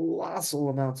 colossal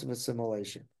amounts of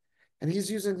assimilation. And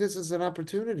he's using this as an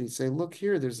opportunity to say, look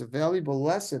here, there's a valuable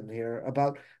lesson here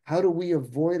about how do we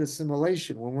avoid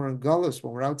assimilation when we're in Gullus,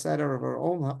 when we're outside of our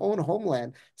own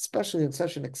homeland, especially in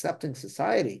such an accepting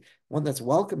society, one that's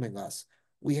welcoming us.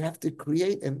 We have to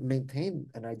create and maintain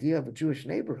an idea of a Jewish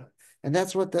neighborhood. And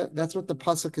that's what the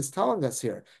pasuk is telling us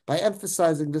here. By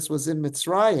emphasizing this was in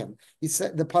Mitzrayim, he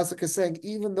said the pasuk is saying,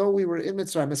 even though we were in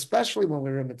Mitzrayim, especially when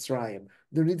we were in Mitzrayim,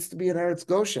 there needs to be an Eretz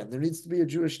Goshen. There needs to be a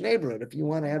Jewish neighborhood if you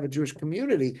want to have a Jewish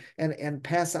community and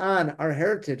pass on our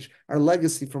heritage, our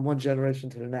legacy from one generation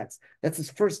to the next. That's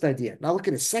his first idea. Now look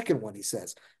at his second one, he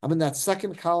says. I'm in that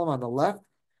second column on the left.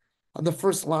 On the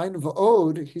first line,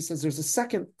 V'od, he says there's a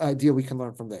second idea we can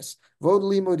learn from this. V'od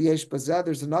limud yesh bazeh,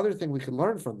 there's another thing we can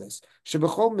learn from this.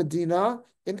 Shebechol Medina,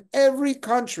 in every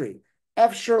country,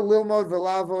 Efshar lilmod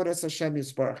v'lavod es Hashem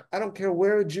yisparach. I don't care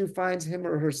where a Jew finds him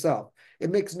or herself. It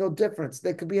makes no difference.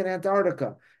 They could be in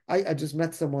Antarctica. I just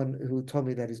met someone who told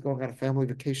me that he's going on a family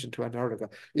vacation to Antarctica.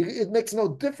 It makes no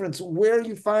difference where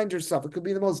you find yourself. It could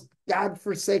be the most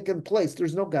God-forsaken place.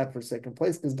 There's no God-forsaken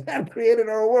place because God created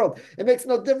our world. It makes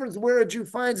no difference where a Jew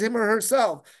finds him or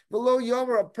herself. Below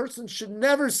Yomer, a person should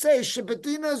never say,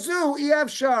 Shabbatina zu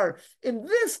iavshar. In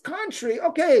this country,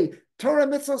 okay, Torah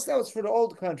mitzvahs, that was for the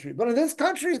old country. But in this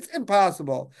country, it's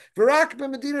impossible. Only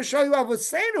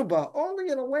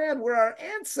in a land where our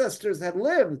ancestors had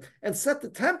lived and set the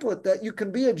template that you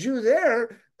can be a Jew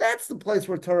there, that's the place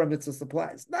where Torah mitzvahs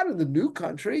applies. Not in the new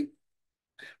country.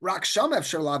 You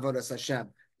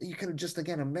can just,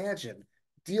 again, imagine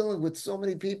dealing with so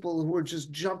many people who were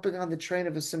just jumping on the train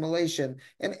of assimilation,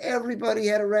 and everybody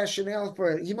had a rationale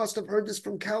for it. He must have heard this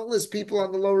from countless people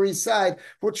on the Lower East Side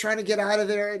who were trying to get out of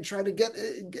there and trying to get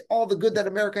all the good that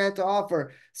America had to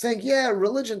offer, saying, yeah,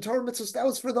 religion, Torah mitzvahs, that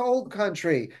was for the old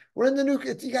country. We're in the new,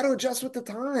 you got to adjust with the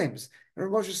times. And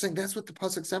Moshe is saying that's what the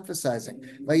pasuk's emphasizing.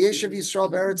 Vayeshev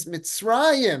Yisrael be'eretz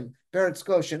Mitzrayim, be'eretz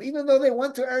Goshen. Even though they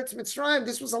went to Eretz Mitzrayim,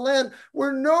 this was a land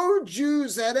where no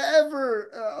Jews had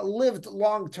ever lived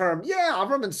long term. Yeah,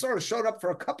 Avram and Sarah showed up for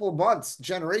a couple of months,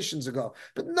 generations ago,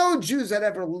 but no Jews had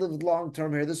ever lived long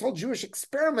term here. This whole Jewish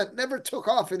experiment never took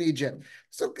off in Egypt.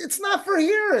 So it's not for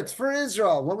here, it's for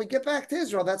Israel. When we get back to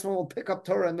Israel, that's when we'll pick up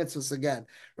Torah and mitzvahs again.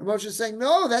 Moshe is saying,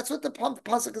 no, that's what the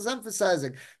pasuk is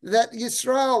emphasizing, that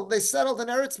Yisrael, they settled in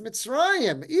Eretz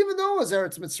Mitzrayim, even though it was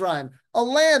Eretz Mitzrayim, a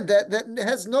land that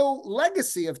has no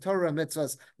legacy of Torah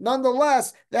mitzvahs.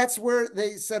 Nonetheless, that's where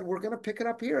they said, we're going to pick it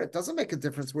up here. It doesn't make a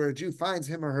difference where a Jew finds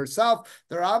him or herself.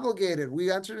 They're obligated. We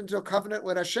entered into a covenant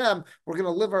with Hashem. We're going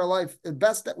to live our life the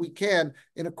best that we can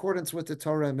in accordance with the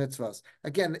Torah and mitzvahs.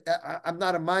 Again, I'm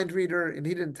not a mind reader, and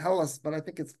he didn't tell us, but I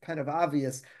think it's kind of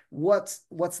obvious what's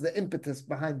the impetus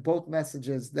behind both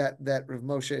messages that Rav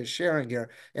Moshe is sharing here.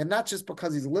 And not just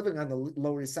because he's living on the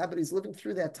Lower East Side, but he's living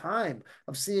through that time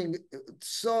of seeing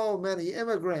so many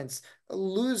immigrants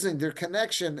losing their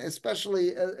connection, especially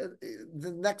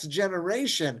the next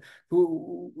generation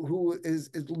who is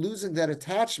losing that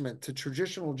attachment to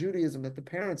traditional Judaism that the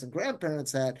parents and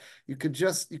grandparents had. You could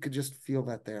just feel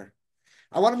that there.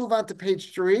 I want to move on to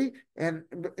page 3, and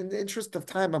in the interest of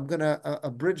time, I'm going to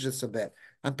abridge this a bit.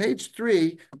 On page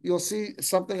 3, you'll see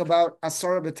something about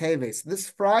Asarah B'Teves. This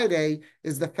Friday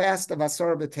is the fast of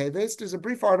Asarah B'Teves. There's a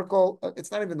brief article.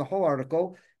 It's not even the whole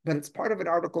article, but it's part of an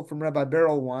article from Rabbi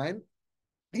Beryl Wein.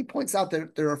 He points out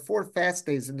that there are 4 fast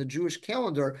days in the Jewish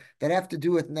calendar that have to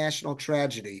do with national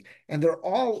tragedy, and they're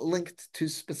all linked to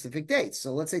specific dates.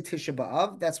 So let's say Tisha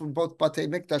B'Av, that's when both Batei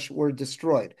Mikdash were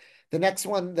destroyed. The next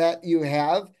one that you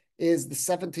have is the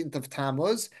 17th of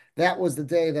Tammuz. That was the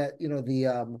day that,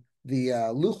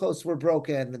 the Luchos were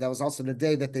broken. That was also the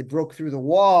day that they broke through the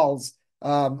walls.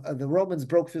 The Romans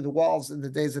broke through the walls in the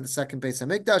days of the second Beis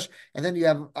Hamikdash. And then you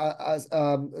have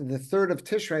the 3rd of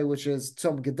Tishrei, which is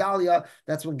Tzom Gedalia.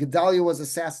 That's when Gedalia was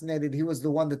assassinated. He was the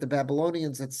one that the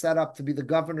Babylonians had set up to be the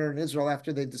governor in Israel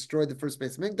after they destroyed the first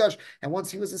Beis Hamikdash. And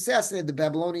once he was assassinated, the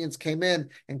Babylonians came in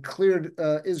and cleared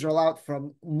Israel out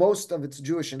from most of its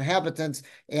Jewish inhabitants,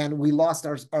 and we lost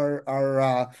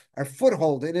our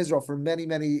foothold in Israel for many,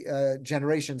 many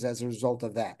generations as a result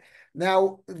of that.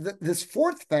 Now, this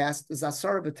 4th fast is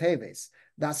Asarah B'Teves.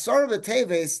 The Asarah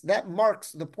B'Teves, that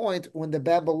marks the point when the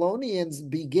Babylonians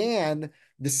began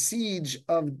the siege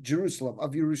of Jerusalem,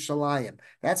 of Yerushalayim.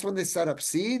 That's when they set up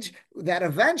siege. That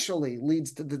eventually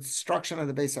leads to the destruction of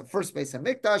the first Beis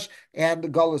Hamikdash and the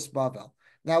Golus Bavel.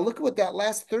 Now, look at what that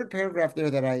last 3rd paragraph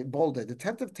there that I bolded. The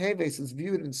 10th of Teves is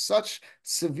viewed in such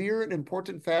severe and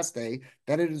important fast day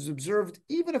that it is observed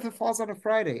even if it falls on a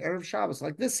Friday, Erev Shabbos,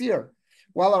 like this year.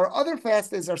 while our other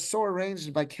fast days are so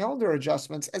arranged by calendar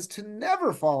adjustments as to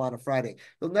never fall on a Friday.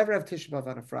 You'll never have Tisha B'Av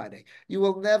on a Friday. You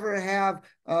will never have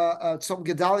Tzom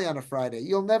Gedalia on a Friday.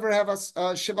 You'll never have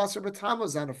Shiv Asar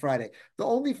B'Tammuz on a Friday. The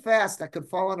only fast that could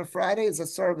fall on a Friday is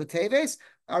Asarah B'Teves.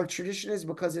 Our tradition is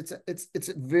because it's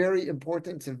very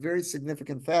important. It's a very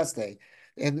significant fast day.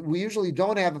 And we usually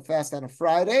don't have a fast on a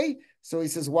Friday. So he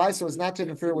says, why? So as not to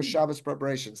interfere with Shabbos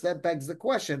preparations. That begs the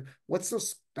question, what's so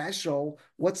special?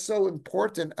 What's so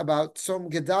important about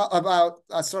about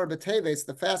Asar B'Teves,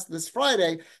 the fast this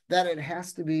Friday, that it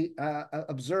has to be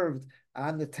observed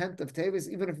on the 10th of Teves,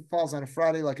 even if it falls on a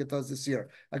Friday like it does this year?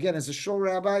 Again, as a shul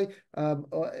rabbi,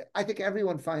 I think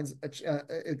everyone finds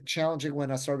it challenging when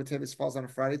Asar B'Teves falls on a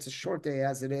Friday. It's a short day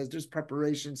as it is. There's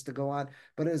preparations to go on.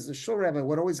 But as a shul rabbi,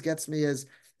 what always gets me is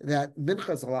that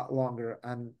mincha is a lot longer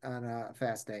on a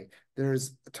fast day.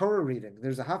 There's Torah reading.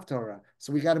 There's a Haftorah.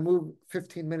 So we got to move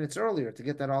 15 minutes earlier to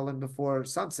get that all in before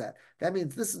sunset. That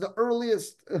means this is the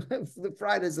earliest the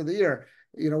Fridays of the year.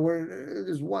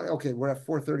 There's one. Okay, we're at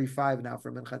 4:35 now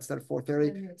for mincha instead of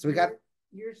 4:30. So we got.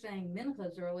 You're saying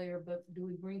mincha's earlier, but do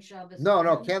we bring Shabbos? No,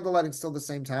 candlelighting's still the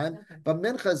same time, okay. But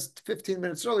mincha's 15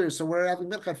 minutes earlier, so we're having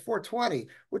mincha at 4:20,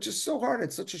 which is so hard.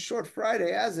 It's such a short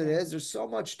Friday as it is. There's so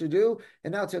much to do,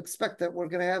 and now to expect that we're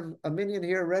going to have a minyan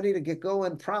here ready to get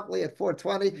going promptly at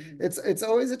 4:20, it's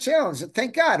always a challenge.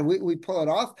 Thank God we pull it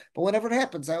off, but whenever it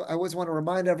happens, I always want to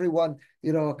remind everyone,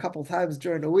 a couple times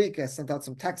during the week. I sent out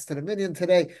some text to the minyan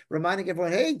today, reminding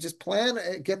everyone, hey, just plan,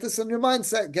 get this in your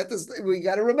mindset, get this. We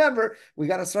got to remember. We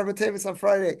got to start with Tevis on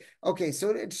Friday. Okay,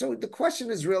 so the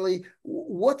question is really,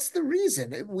 what's the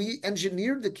reason? We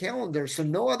engineered the calendar so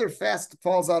no other fast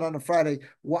falls out on a Friday.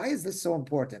 Why is this so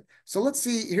important? So let's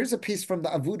see. Here's a piece from the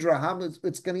Avud Raham.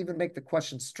 It's going to even make the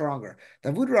question stronger.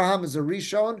 The Avud Raham is a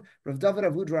Rishon. Rav David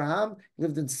Avud Raham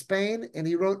lived in Spain, and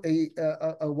he wrote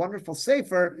a wonderful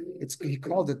sefer. He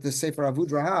called it the Sefer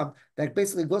Avud Raham, that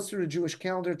basically goes through the Jewish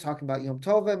calendar, talking about Yom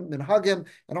Tovim, Minhagim,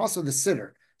 and also the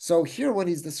Siddur. So here, when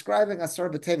he's describing Asar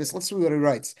B'Teves, let's see what he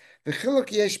writes.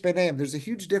 There's a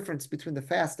huge difference between the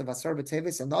fast of Asar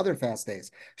B'Teves and the other fast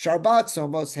days. Sharbat,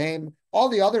 Somos, Haim, all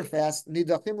the other fasts,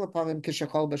 Nidachim L'pamim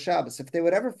Kishachol B'Shabbos. If they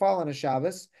would ever fall on a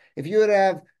Shabbos, if you would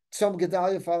have Tzom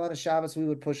Gedalia fall on a Shabbos, we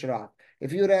would push it off.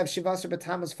 If you would have Shiv Asar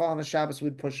B'Tammuz fall on a Shabbos,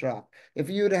 we'd push it off. If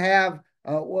you would have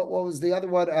what was the other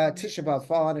one? Tisha B'Av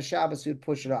fall on a Shabbos, you'd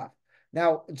push it off.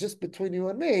 Now, just between you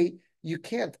and me, you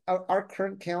can't. Our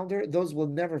current calendar, those will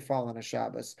never fall on a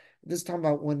Shabbos. This time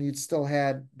about when you'd still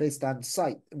had, based on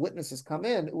sight, witnesses come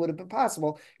in, it would have been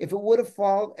possible. If it would have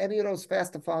fallen, any of those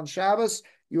fasts to fall on Shabbos,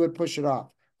 you would push it off.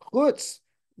 Chutz,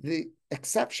 the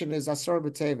exception is Asar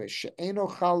B'Teves. She'eno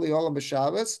chal li'olam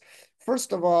b'Shabbos.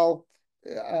 First of all,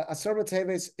 Asar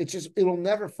B'Teves, it'll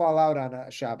never fall out on a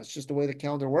Shabbos. Just the way the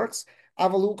calendar works.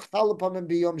 Avalu chal l'pamim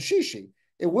b'yom shishi.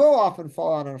 It will often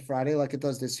fall out on a Friday, like it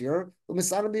does this year. And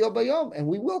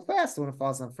we will fast when it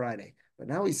falls on Friday. But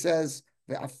now he says,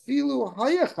 but Asar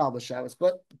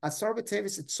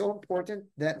B'Teves, it's so important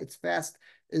that its fast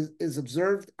is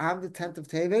observed on the 10th of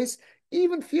Teves.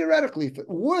 Even theoretically,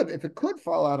 if it could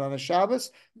fall out on a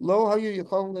Shabbos,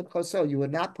 you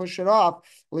would not push it off.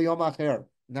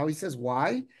 Now he says,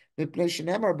 why?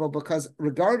 Because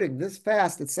regarding this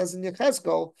fast, it says in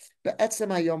Yechezkel,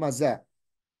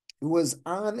 it was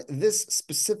on this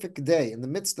specific day, in the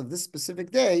midst of this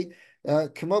specific day,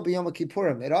 Kemo b'Yom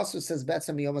Kippurim. It also says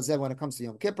Betzem Yom Hazeh when it comes to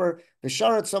Yom Kippur.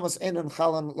 V'sharat Tzomos Einon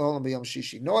Chalan L'Olam b'Yom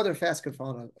Shishi. No other fast could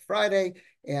fall on a Friday,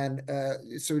 and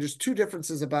so there's two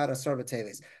differences about Asar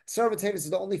B'Teves. Asar B'Teves is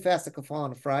the only fast that could fall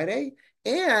on a Friday,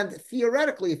 and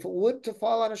theoretically, if it would to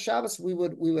fall on a Shabbos, we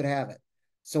would have it.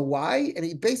 So why? And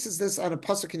he bases this on a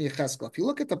pasuk in Yechezkel. If you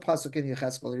look at the pasuk in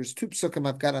Yechezkel, there's two pasukim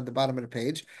I've got on the bottom of the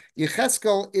page.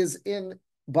 Yechezkel is in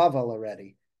Bavel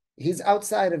already. He's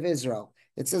outside of Israel.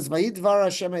 It says, "Vayidvar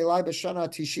Hashem Elai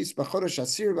b'shana tishis b'chodesh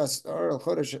asir b'asar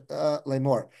chodesh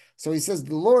lemor." So he says,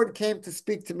 the Lord came to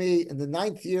speak to me in the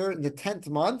 9th year, in the 10th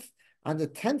month, on the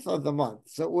 10th of the month.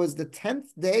 So it was the 10th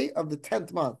day of the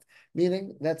 10th month,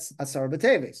 meaning that's Asar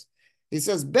B'Teves. He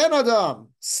says, Ben Adam,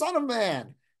 son of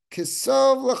man,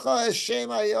 Kisov l'cha Hashem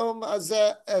hayom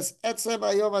hazeh es etzem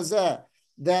hayom hazeh.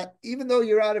 That even though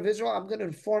you're out of Israel, I'm going to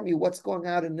inform you what's going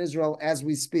on in Israel as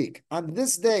we speak. On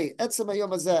this day, etzem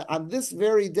hayom hazeh, on this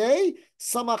very day,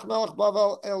 Samach Melech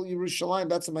Bavel el Yerushalayim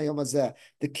betzem hayom hazeh.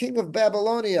 The king of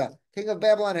Babylon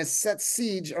has set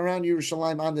siege around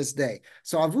Yerushalayim on this day.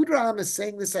 So Avud Raham is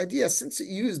saying this idea, since it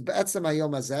used betzem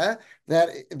hayom hazeh, that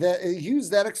it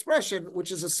used that expression,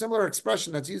 which is a similar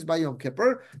expression that's used by Yom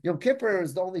Kippur. Yom Kippur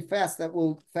is the only fast that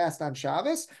will fast on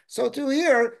Shabbos. So to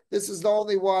here, this is the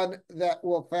only one that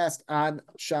will fast on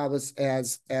Shabbos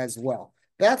as well.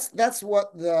 That's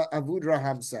what the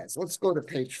Avudraham says. Let's go to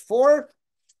page 4.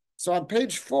 So on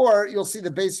page 4, you'll see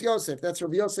the Beis Yosef. That's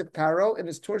Rabbi Yosef Karo in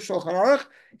his Tur Shulchan Aruch.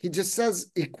 He just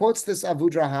says, he quotes this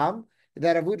Avudraham,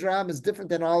 that Avudraham is different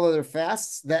than all other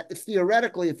fasts, that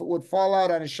theoretically, if it would fall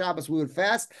out on a Shabbos, we would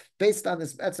fast based on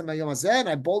this Etzem HaYom Hazeh, and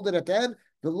I bolded at the end,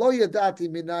 the Lo Yadati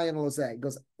Minayin Lozeh. He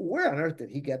goes, where on earth did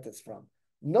he get this from?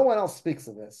 No one else speaks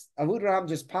of this. Avudraham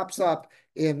just pops up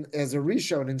as a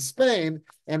Rishon in Spain,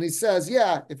 and he says,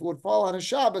 yeah, if it would fall on a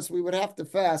Shabbos, we would have to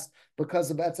fast because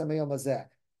of Etzem HaYom Hazeh.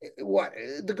 What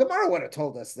the Gemara would have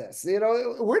told us this,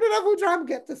 where did Avudraham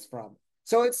get this from?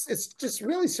 So it's just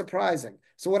really surprising.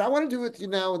 So what I want to do with you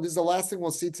now, and this is the last thing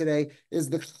we'll see today, is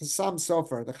the Chassam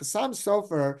Sofer. The Chassam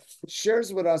Sofer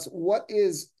shares with us what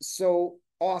is so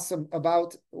awesome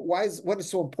about what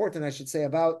is so important, I should say,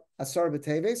 about Asarah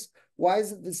B'Teves. Why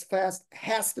is it this fast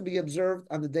has to be observed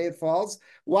on the day it falls?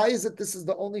 Why is it this is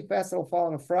the only fast that will fall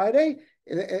on a Friday?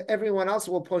 Everyone else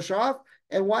will push off.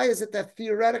 And why is it that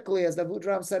theoretically, as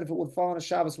Avudraham said, if it would fall on a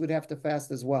Shabbos, we'd have to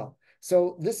fast as well?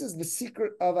 So this is the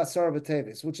secret of Asarah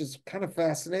B'Teves, which is kind of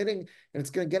fascinating. And it's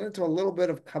going to get into a little bit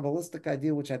of Kabbalistic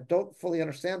idea, which I don't fully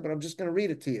understand, but I'm just going to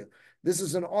read it to you. This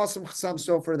is an awesome Chassam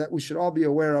Sofer that we should all be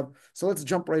aware of. So let's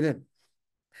jump right in.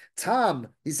 Tom,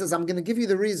 he says, I'm going to give you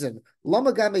the reason. Why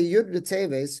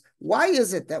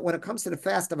is it that when it comes to the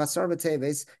fast of Asarah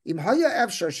B'Teves,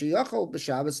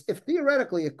 if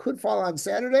theoretically it could fall on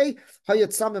Saturday,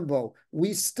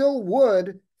 we still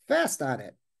would fast on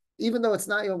it, even though it's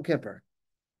not Yom Kippur.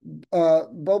 Bo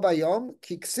Bayom,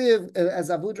 Kiksiv, as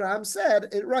Avudraham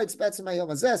said, it writes, Betzim Hayom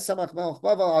Hazeh, Samach Melech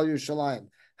Bava al Yerushalayim.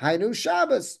 Hainu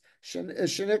Shabbos,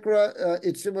 Shenikra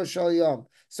Itzumo Shal Yom.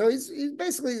 So he's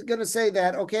basically going to say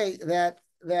that, okay, that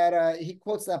he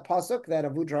quotes that pasuk that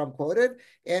Avudraham quoted,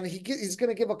 and he's going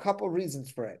to give a couple reasons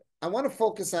for it. I want to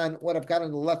focus on what I've got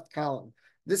in the left column.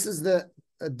 This is a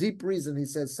deep reason. He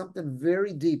says something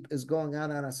very deep is going on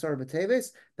Asarah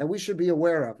B'Teves that we should be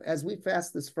aware of. As we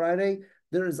fast this Friday,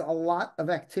 there is a lot of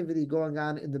activity going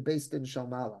on in the Beis Din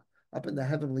Shalmala, up in the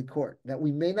heavenly court, that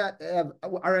we may not have,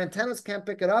 our antennas can't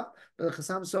pick it up, but the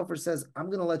Chassam Sofer says, I'm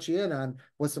going to let you in on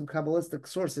what some Kabbalistic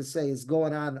sources say is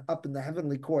going on up in the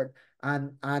heavenly court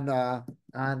on Asarah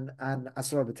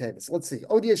B'Teves. Let's see.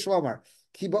 Odiyah Shlomar.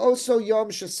 Ki ba'oso yom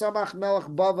shesamach melech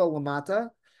Bavel lamata.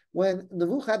 When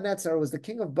Nebuchadnezzar was the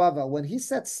king of Bavel, when he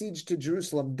set siege to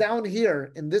Jerusalem, down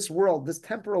here in this world, this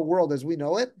temporal world as we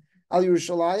know it, Al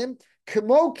Yerushalayim,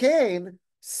 Kimo Kain,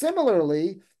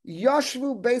 similarly,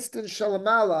 Yashvu based in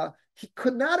Shalamala, he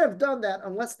could not have done that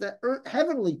unless the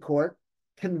heavenly court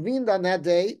convened on that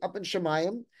day up in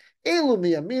Shemayim. Elu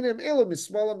miyaminim, elu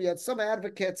mismolim. You had some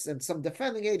advocates and some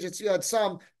defending agents. You had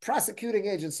some prosecuting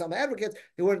agents, some advocates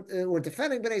who were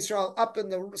defending Bnei Israel up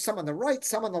in some on the right,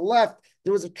 some on the left.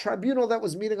 There was a tribunal that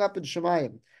was meeting up in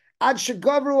Shemayim. Ad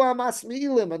shegavru amas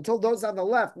mi'ilim, until those on the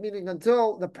left, meaning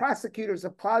until the prosecutors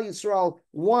of Klal Yisrael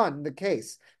won the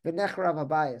case, the Nechrav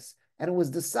Habayis. And it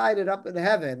was decided up in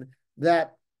heaven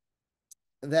that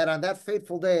on that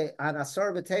fateful day, on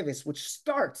Asarah B'Teves, which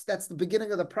starts, that's the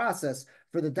beginning of the process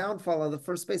for the downfall of the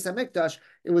first Beis HaMikdash,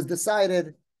 it was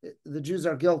decided the Jews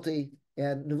are guilty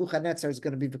and Nebuchadnezzar is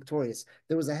going to be victorious.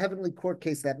 There was a heavenly court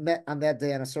case that met on that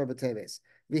day on Asarah B'Teves.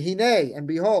 V'hinei, and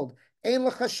behold, there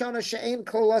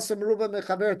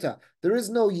is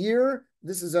no year,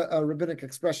 this is a rabbinic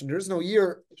expression, there is no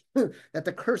year that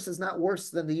the curse is not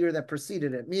worse than the year that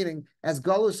preceded it, meaning as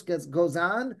Galus goes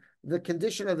on, the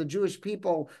condition of the Jewish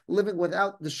people living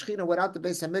without the Shekhinah, without the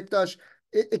Beis HaMikdash,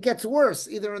 it gets worse,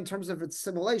 either in terms of its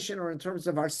assimilation or in terms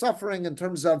of our suffering, in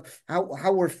terms of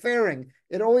how we're faring.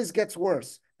 It always gets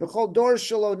worse. And we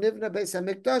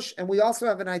also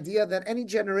have an idea that any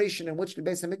generation in which the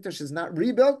Beis HaMikdash is not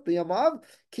rebuilt,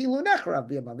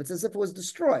 it's as if it was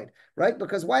destroyed, right?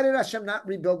 Because why did Hashem not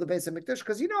rebuild the Beis HaMikdash?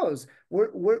 Because He knows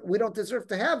we don't deserve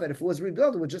to have it. If it was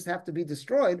rebuilt, it would just have to be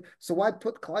destroyed. So why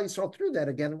put Klal Yisrael through that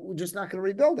again? We're just not going to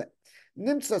rebuild it.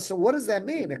 Nimtza. So what does that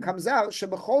mean? It comes out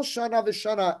shebachol shana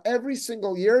v'shana, every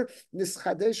single year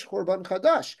nischadesh korban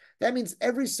chadash. That means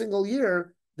every single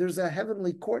year there's a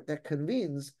heavenly court that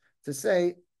convenes to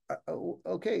say,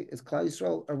 okay, is Klal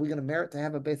Yisrael, are we going to merit to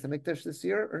have a Beit HaMikdash this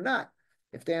year or not?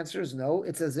 If the answer is no,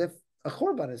 it's as if a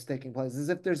korban is taking place, as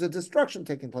if there's a destruction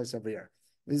taking place every year.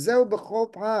 And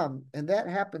that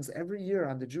happens every year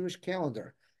on the Jewish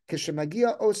calendar. Every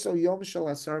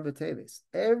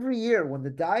year when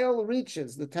the dial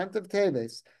reaches the 10th of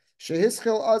Teves,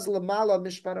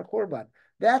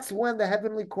 that's when the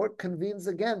heavenly court convenes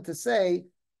again to say,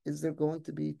 is there going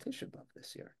to be Tisha B'Av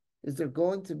this year? Is there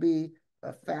going to be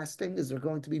fasting? Is there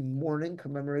going to be mourning,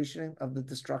 commemoration of the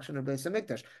destruction of Beis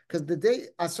Hamikdash? Because the day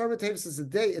Asar B'Teves is the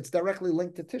day it's directly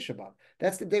linked to Tisha B'Av.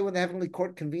 That's the day when the heavenly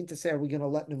court convened to say, are we going to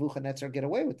let Nebuchadnezzar get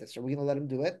away with this? Are we going to let him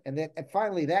do it? And then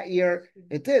finally that year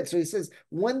it did. So he says,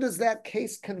 when does that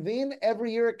case convene?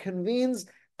 Every year it convenes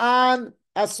on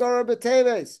Asar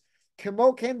B'Teves.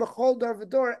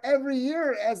 Every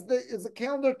year, as the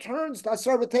calendar turns to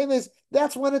Asar B'Teves,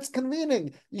 that's when it's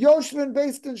convening. Yoshvin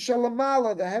based in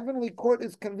Shalamala, the heavenly court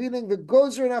is convening the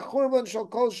Gozer and Achurban shall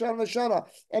kol Shana Shana,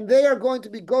 and they are going to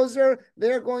be Gozer.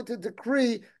 They are going to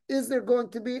decree: is there going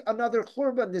to be another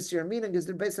Churban this year? Meaning, is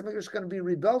the Beis Hamikdash going to be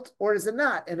rebuilt, or is it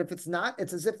not? And if it's not,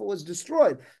 it's as if it was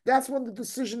destroyed. That's when the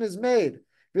decision is made.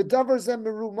 And this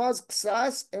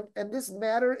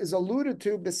matter is alluded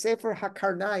to B'Sefer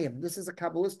HaKarnayim. This is a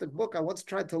Kabbalistic book. I once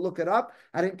tried to look it up.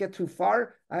 I didn't get too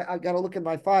far. I got to look in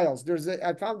my files.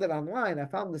 I found it online. I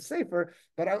found the Sefer,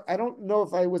 but I don't know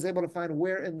if I was able to find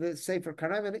where in the Sefer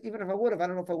Karnayim. And even if I would have, I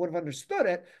don't know if I would have understood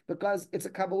it, because it's a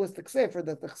Kabbalistic Sefer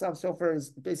that the Chasam Sofer is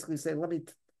basically saying, let me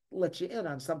let you in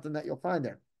on something that you'll find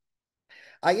there.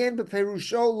 Ayin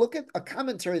beperusho, look at a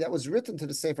commentary that was written to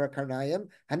the Sefer Karnayim,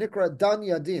 Hanikra Dan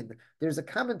Yadin. There's a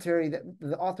commentary that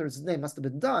the author's name must have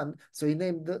been Dan, so he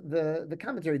named the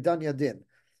commentary Dan Yadin.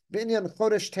 Binyan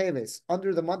Chodesh Teves,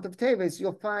 under the month of Teves,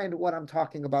 you'll find what I'm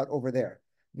talking about over there.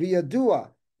 V'yadua,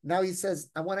 now he says,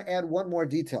 I want to add one more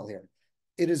detail here.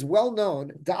 It is well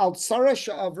known, da'al tzara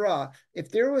sha'avra, if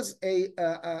there was a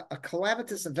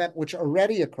calamitous event which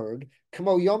already occurred,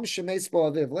 kamo yom shemes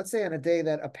bo aviv, let's say on a day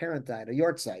that a parent died, a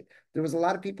yortzeit, there was a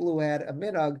lot of people who had a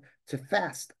minhag to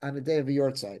fast on a day of a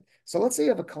yortzeit. So let's say you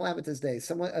have a calamitous day,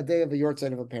 a day of a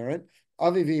yortzeit of a parent,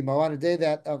 avivimo, on a day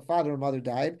that a father or mother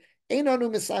died. So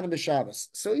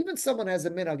even someone has a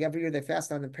minhag, every year they fast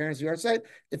on the parents' yortzeit.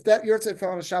 If that yortzeit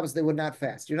fell on a Shabbos, they would not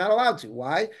fast. You're not allowed to.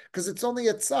 Why? Because it's only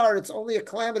a tsar, it's only a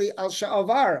calamity al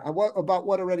sha'avar, about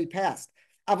what already passed.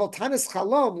 Avaltanis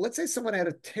chalom, let's say someone had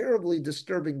a terribly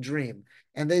disturbing dream,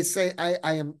 and they say, I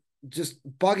am just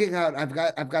bugging out.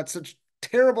 I've got such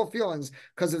terrible feelings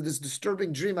because of this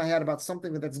disturbing dream I had about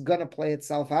something that's gonna play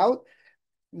itself out.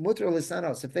 Mutter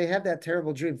lisanos, if they had that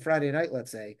terrible dream Friday night,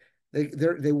 let's say,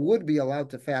 they would be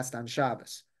allowed to fast on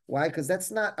Shabbos. Why? Because that's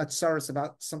not a tsaros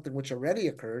about something which already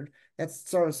occurred. That's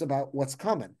tsaros about what's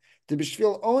coming. So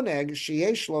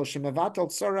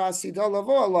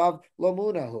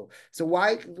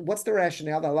why? What's the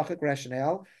rationale? The halachic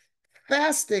rationale?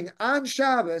 Fasting on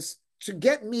Shabbos to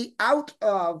get me out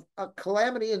of a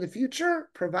calamity in the future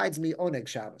provides me oneg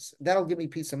Shabbos. That'll give me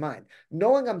peace of mind.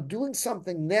 Knowing I'm doing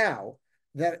something now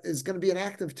that is going to be an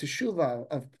act of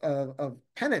teshuvah, of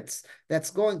penance,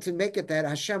 that's going to make it that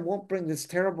Hashem won't bring this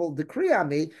terrible decree on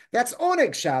me, that's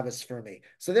oneg Shabbos for me.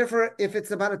 So therefore, if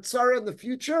it's about a tzara in the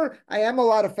future, I am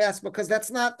allowed to fast, because that's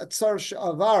not a tzara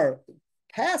of our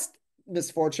past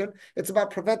misfortune, it's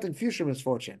about preventing future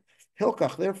misfortune.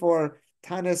 Hilkach, therefore,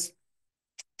 Tanis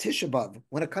Tisha B'Av,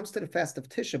 when it comes to the fast of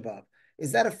Tisha B'Av,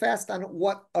 is that a fast on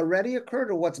what already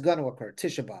occurred or what's going to occur?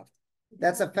 Tisha B'Av.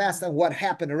 That's a fast on what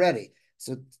happened already.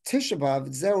 So Tisha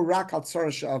B'Av, Zeu Rak Al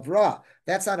Tzara She'avra.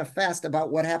 That's not a fast about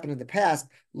what happened in the past.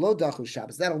 Lo Dachu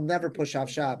Shabbos. That'll never push off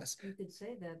Shabbos. You could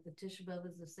say that the Tisha B'Av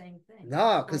is the same thing.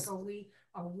 No, because are we?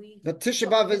 But Tisha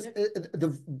B'Av is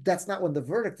that's not when the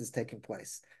verdict is taking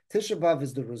place. Tisha B'Av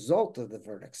is the result of the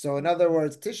verdict. So in other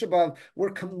words, Tisha B'Av,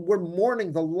 we're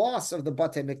mourning the loss of the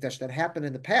Batei Mikdash that happened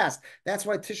in the past. That's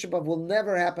why Tisha B'Av will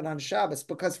never happen on Shabbos,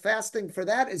 because fasting for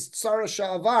that is Tzara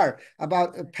Sha'avar,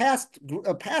 about a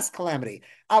past calamity.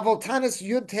 Avotanis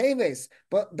Yud Teves,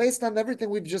 but based on everything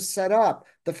we've just set up,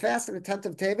 the fast and the 10th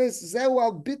of Teves, Zeu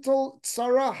al Bitol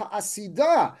Tzara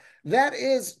Ha'asida. That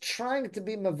is trying to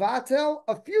be mevatel,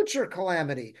 a future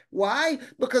calamity. Why?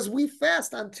 Because we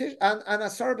fast on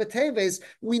Asar B'Teves.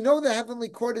 We know the heavenly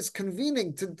court is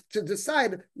convening to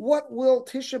decide what will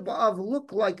Tisha B'Av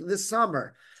look like this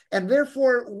summer. And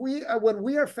therefore, when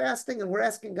we are fasting and we're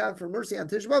asking God for mercy on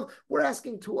Tisha B'Av, we're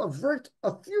asking to avert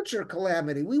a future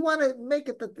calamity. We want to make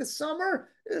it that this summer,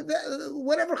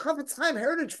 whatever Chavetz Chaim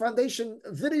Heritage Foundation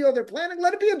video they're planning,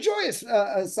 let it be a joyous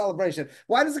celebration.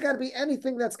 Why does it got to be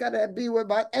anything that's got to be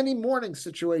about any mourning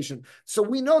situation? So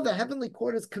we know the heavenly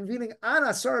court is convening on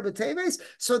Asara B'Teves.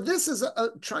 So this is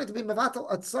trying to be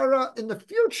Mevatel Atzara in the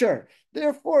future.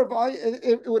 Therefore,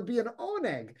 it would be an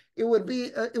oneg. It would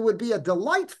be a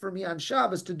delight for me on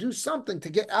Shabbos to do something to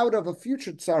get out of a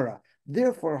future tzara.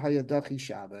 Therefore, Hayadachi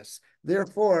Shabbos.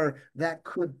 Therefore, that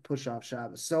could push off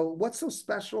Shabbos. So what's so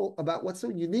special about, what's so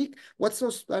unique, what's so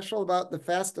special about the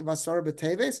fast of Asar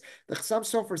B'Teves? The Chasam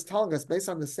Sofer is telling us, based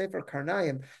on the Sefer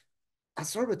Karnayim,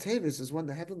 Asar B'Teves is when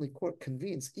the heavenly court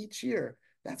convenes each year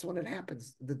That's when it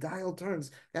happens. The dial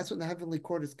turns. That's when the heavenly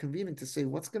court is convening to say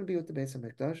what's going to be with the Beis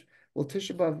HaMikdash. Will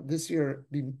Tisha B'Av this year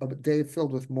be a day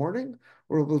filled with mourning,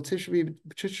 or will Tisha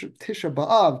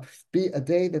B'Av be a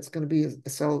day that's going to be a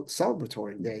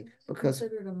celebratory day? Because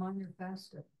considered a minor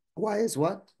fast. Why is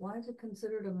what? Why is it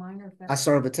considered a minor fast?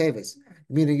 Asarah b'teves.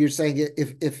 Meaning you're saying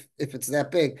if it's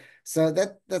that big. So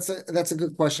that's a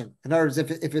good question. In other words,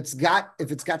 if it's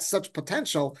got such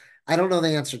potential, I don't know the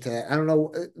answer to that. I don't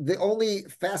know. The only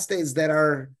fast days that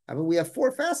are, I mean, we have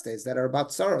 4 fast days that are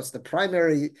about Saros. The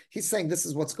primary, he's saying this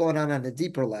is what's going on a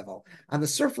deeper level. On the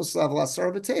surface level,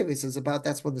 Asarah b'teves is about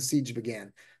that's when the siege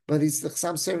began. But the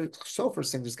Chassam Sofer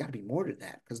saying there's got to be more to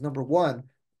that because number one,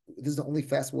 this is the only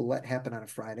fast we'll let happen on a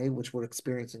Friday, which we're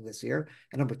experiencing this year.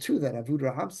 And number 2, that Avud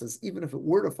Raham says, even if it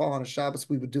were to fall on a Shabbos,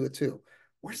 we would do it too.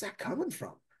 Where's that coming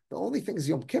from? The only thing is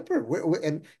Yom Kippur.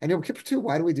 And Yom Kippur too,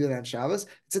 why do we do that on Shabbos?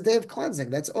 It's a day of cleansing.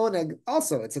 That's oneg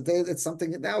also. It's a day, it's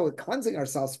something that now we're cleansing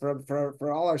ourselves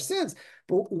for all our sins.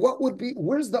 But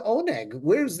where's the oneg?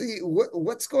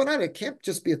 What's going on? It can't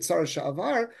just be a tzar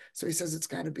sha'avar. So he says it's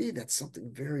got to be that's something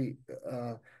very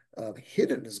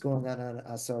hidden is going on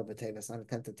Asarah b'teves, on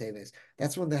 10th of Teves.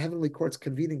 That's when the heavenly court's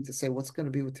convening to say what's going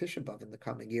to be with Tisha B'Av in the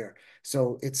coming year.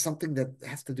 So it's something that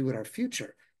has to do with our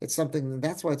future. It's something,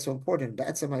 that's why it's so important.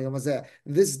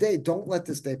 This day, don't let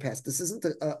this day pass. This isn't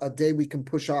a day we can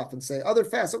push off and say, other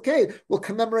fast, okay, we'll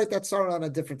commemorate that sorrow on a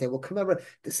different day. We'll commemorate.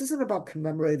 This isn't about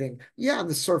commemorating, on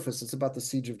the surface, it's about the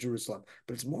siege of Jerusalem,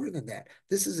 but it's more than that.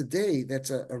 This is a day that's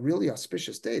a really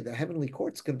auspicious day. The heavenly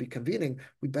court's going to be convening.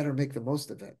 We better make the most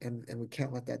of it. And we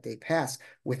can't let that day pass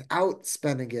without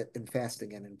spending it in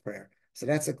fasting and in prayer. So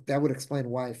that would explain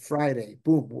why Friday,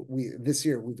 boom, this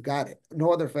year we've got it.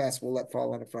 No other fast will let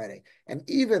fall on a Friday. And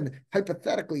even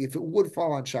hypothetically, if it would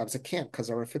fall on Shabbos, it can't because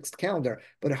of our fixed calendar.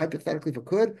 But hypothetically, if it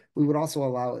could, we would also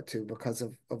allow it to because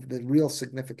of the real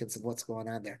significance of what's going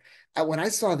on there. When I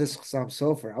saw this Chassam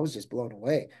Sofer, I was just blown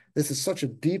away. This is such a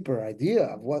deeper idea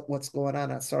of what's going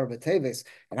on at Asarah b'teves,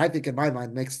 and I think in my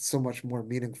mind makes it so much more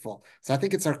meaningful. So I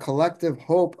think it's our collective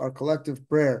hope, our collective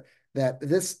prayer that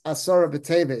this Asarah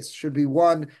b'teves should be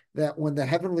one that when the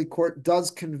heavenly court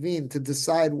does convene to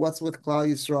decide what's with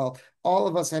Klal Yisrael, all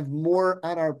of us have more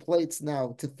on our plates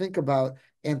now to think about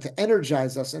and to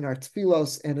energize us in our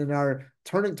tefillos and in our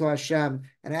turning to Hashem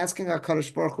and asking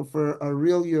HaKadosh Baruch Hu for a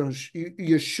real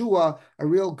Yeshua, a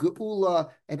real Geula,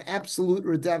 an absolute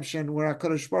redemption where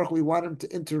HaKadosh Baruch Hu, we want him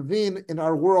to intervene in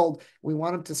our world. We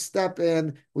want him to step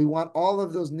in. We want all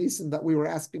of those nisim that we were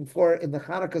asking for in the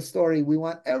Hanukkah story. We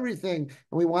want everything,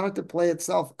 and we want it to play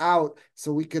itself out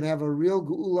so we can have a real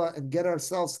Geula and get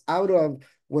ourselves out of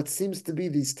what seems to be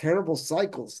these terrible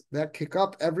cycles that kick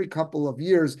up every couple of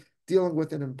years, dealing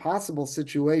with an impossible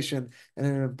situation and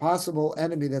an impossible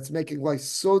enemy that's making life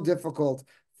so difficult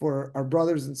for our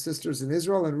brothers and sisters in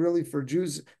Israel and really for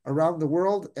Jews around the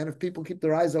world. And if people keep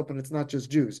their eyes open, it's not just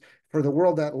Jews, for the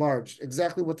world at large.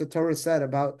 Exactly what the Torah said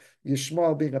about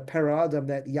Yishmael being a para Adam,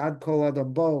 that Yad Kol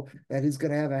Adam Bo, that he's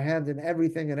going to have a hand in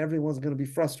everything and everyone's going to be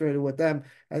frustrated with them.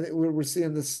 And we're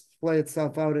seeing this play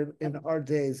itself out in our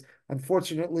days.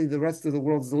 Unfortunately, the rest of the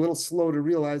world is a little slow to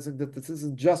realizing that this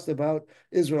isn't just about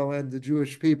Israel and the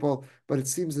Jewish people, but it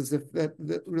seems as if that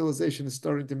realization is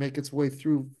starting to make its way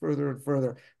through further and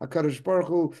further. HaKadosh Baruch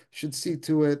Hu should see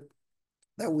to it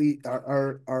that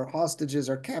our hostages,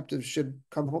 our captives, should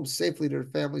come home safely to their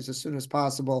families as soon as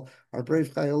possible. Our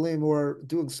brave Chayolim who are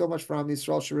doing so much for Am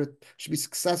Yisrael should be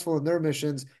successful in their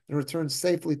missions and return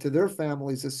safely to their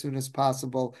families as soon as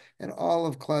possible. And all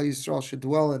of Klal Yisrael should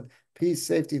dwell in peace,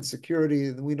 safety, and security.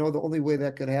 And we know the only way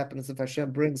that could happen is if Hashem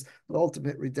brings the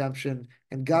ultimate redemption.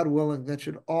 And God willing, that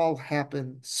should all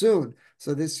happen soon.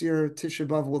 So this year, Tisha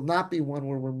B'Av will not be one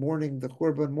where we're mourning the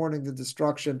Churban, mourning the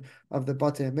destruction of the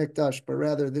Batei HaMikdash, but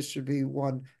rather this should be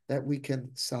one that we can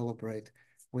celebrate.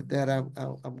 With that,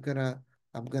 I'm gonna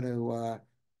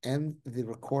end the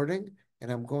recording,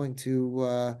 and I'm going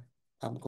to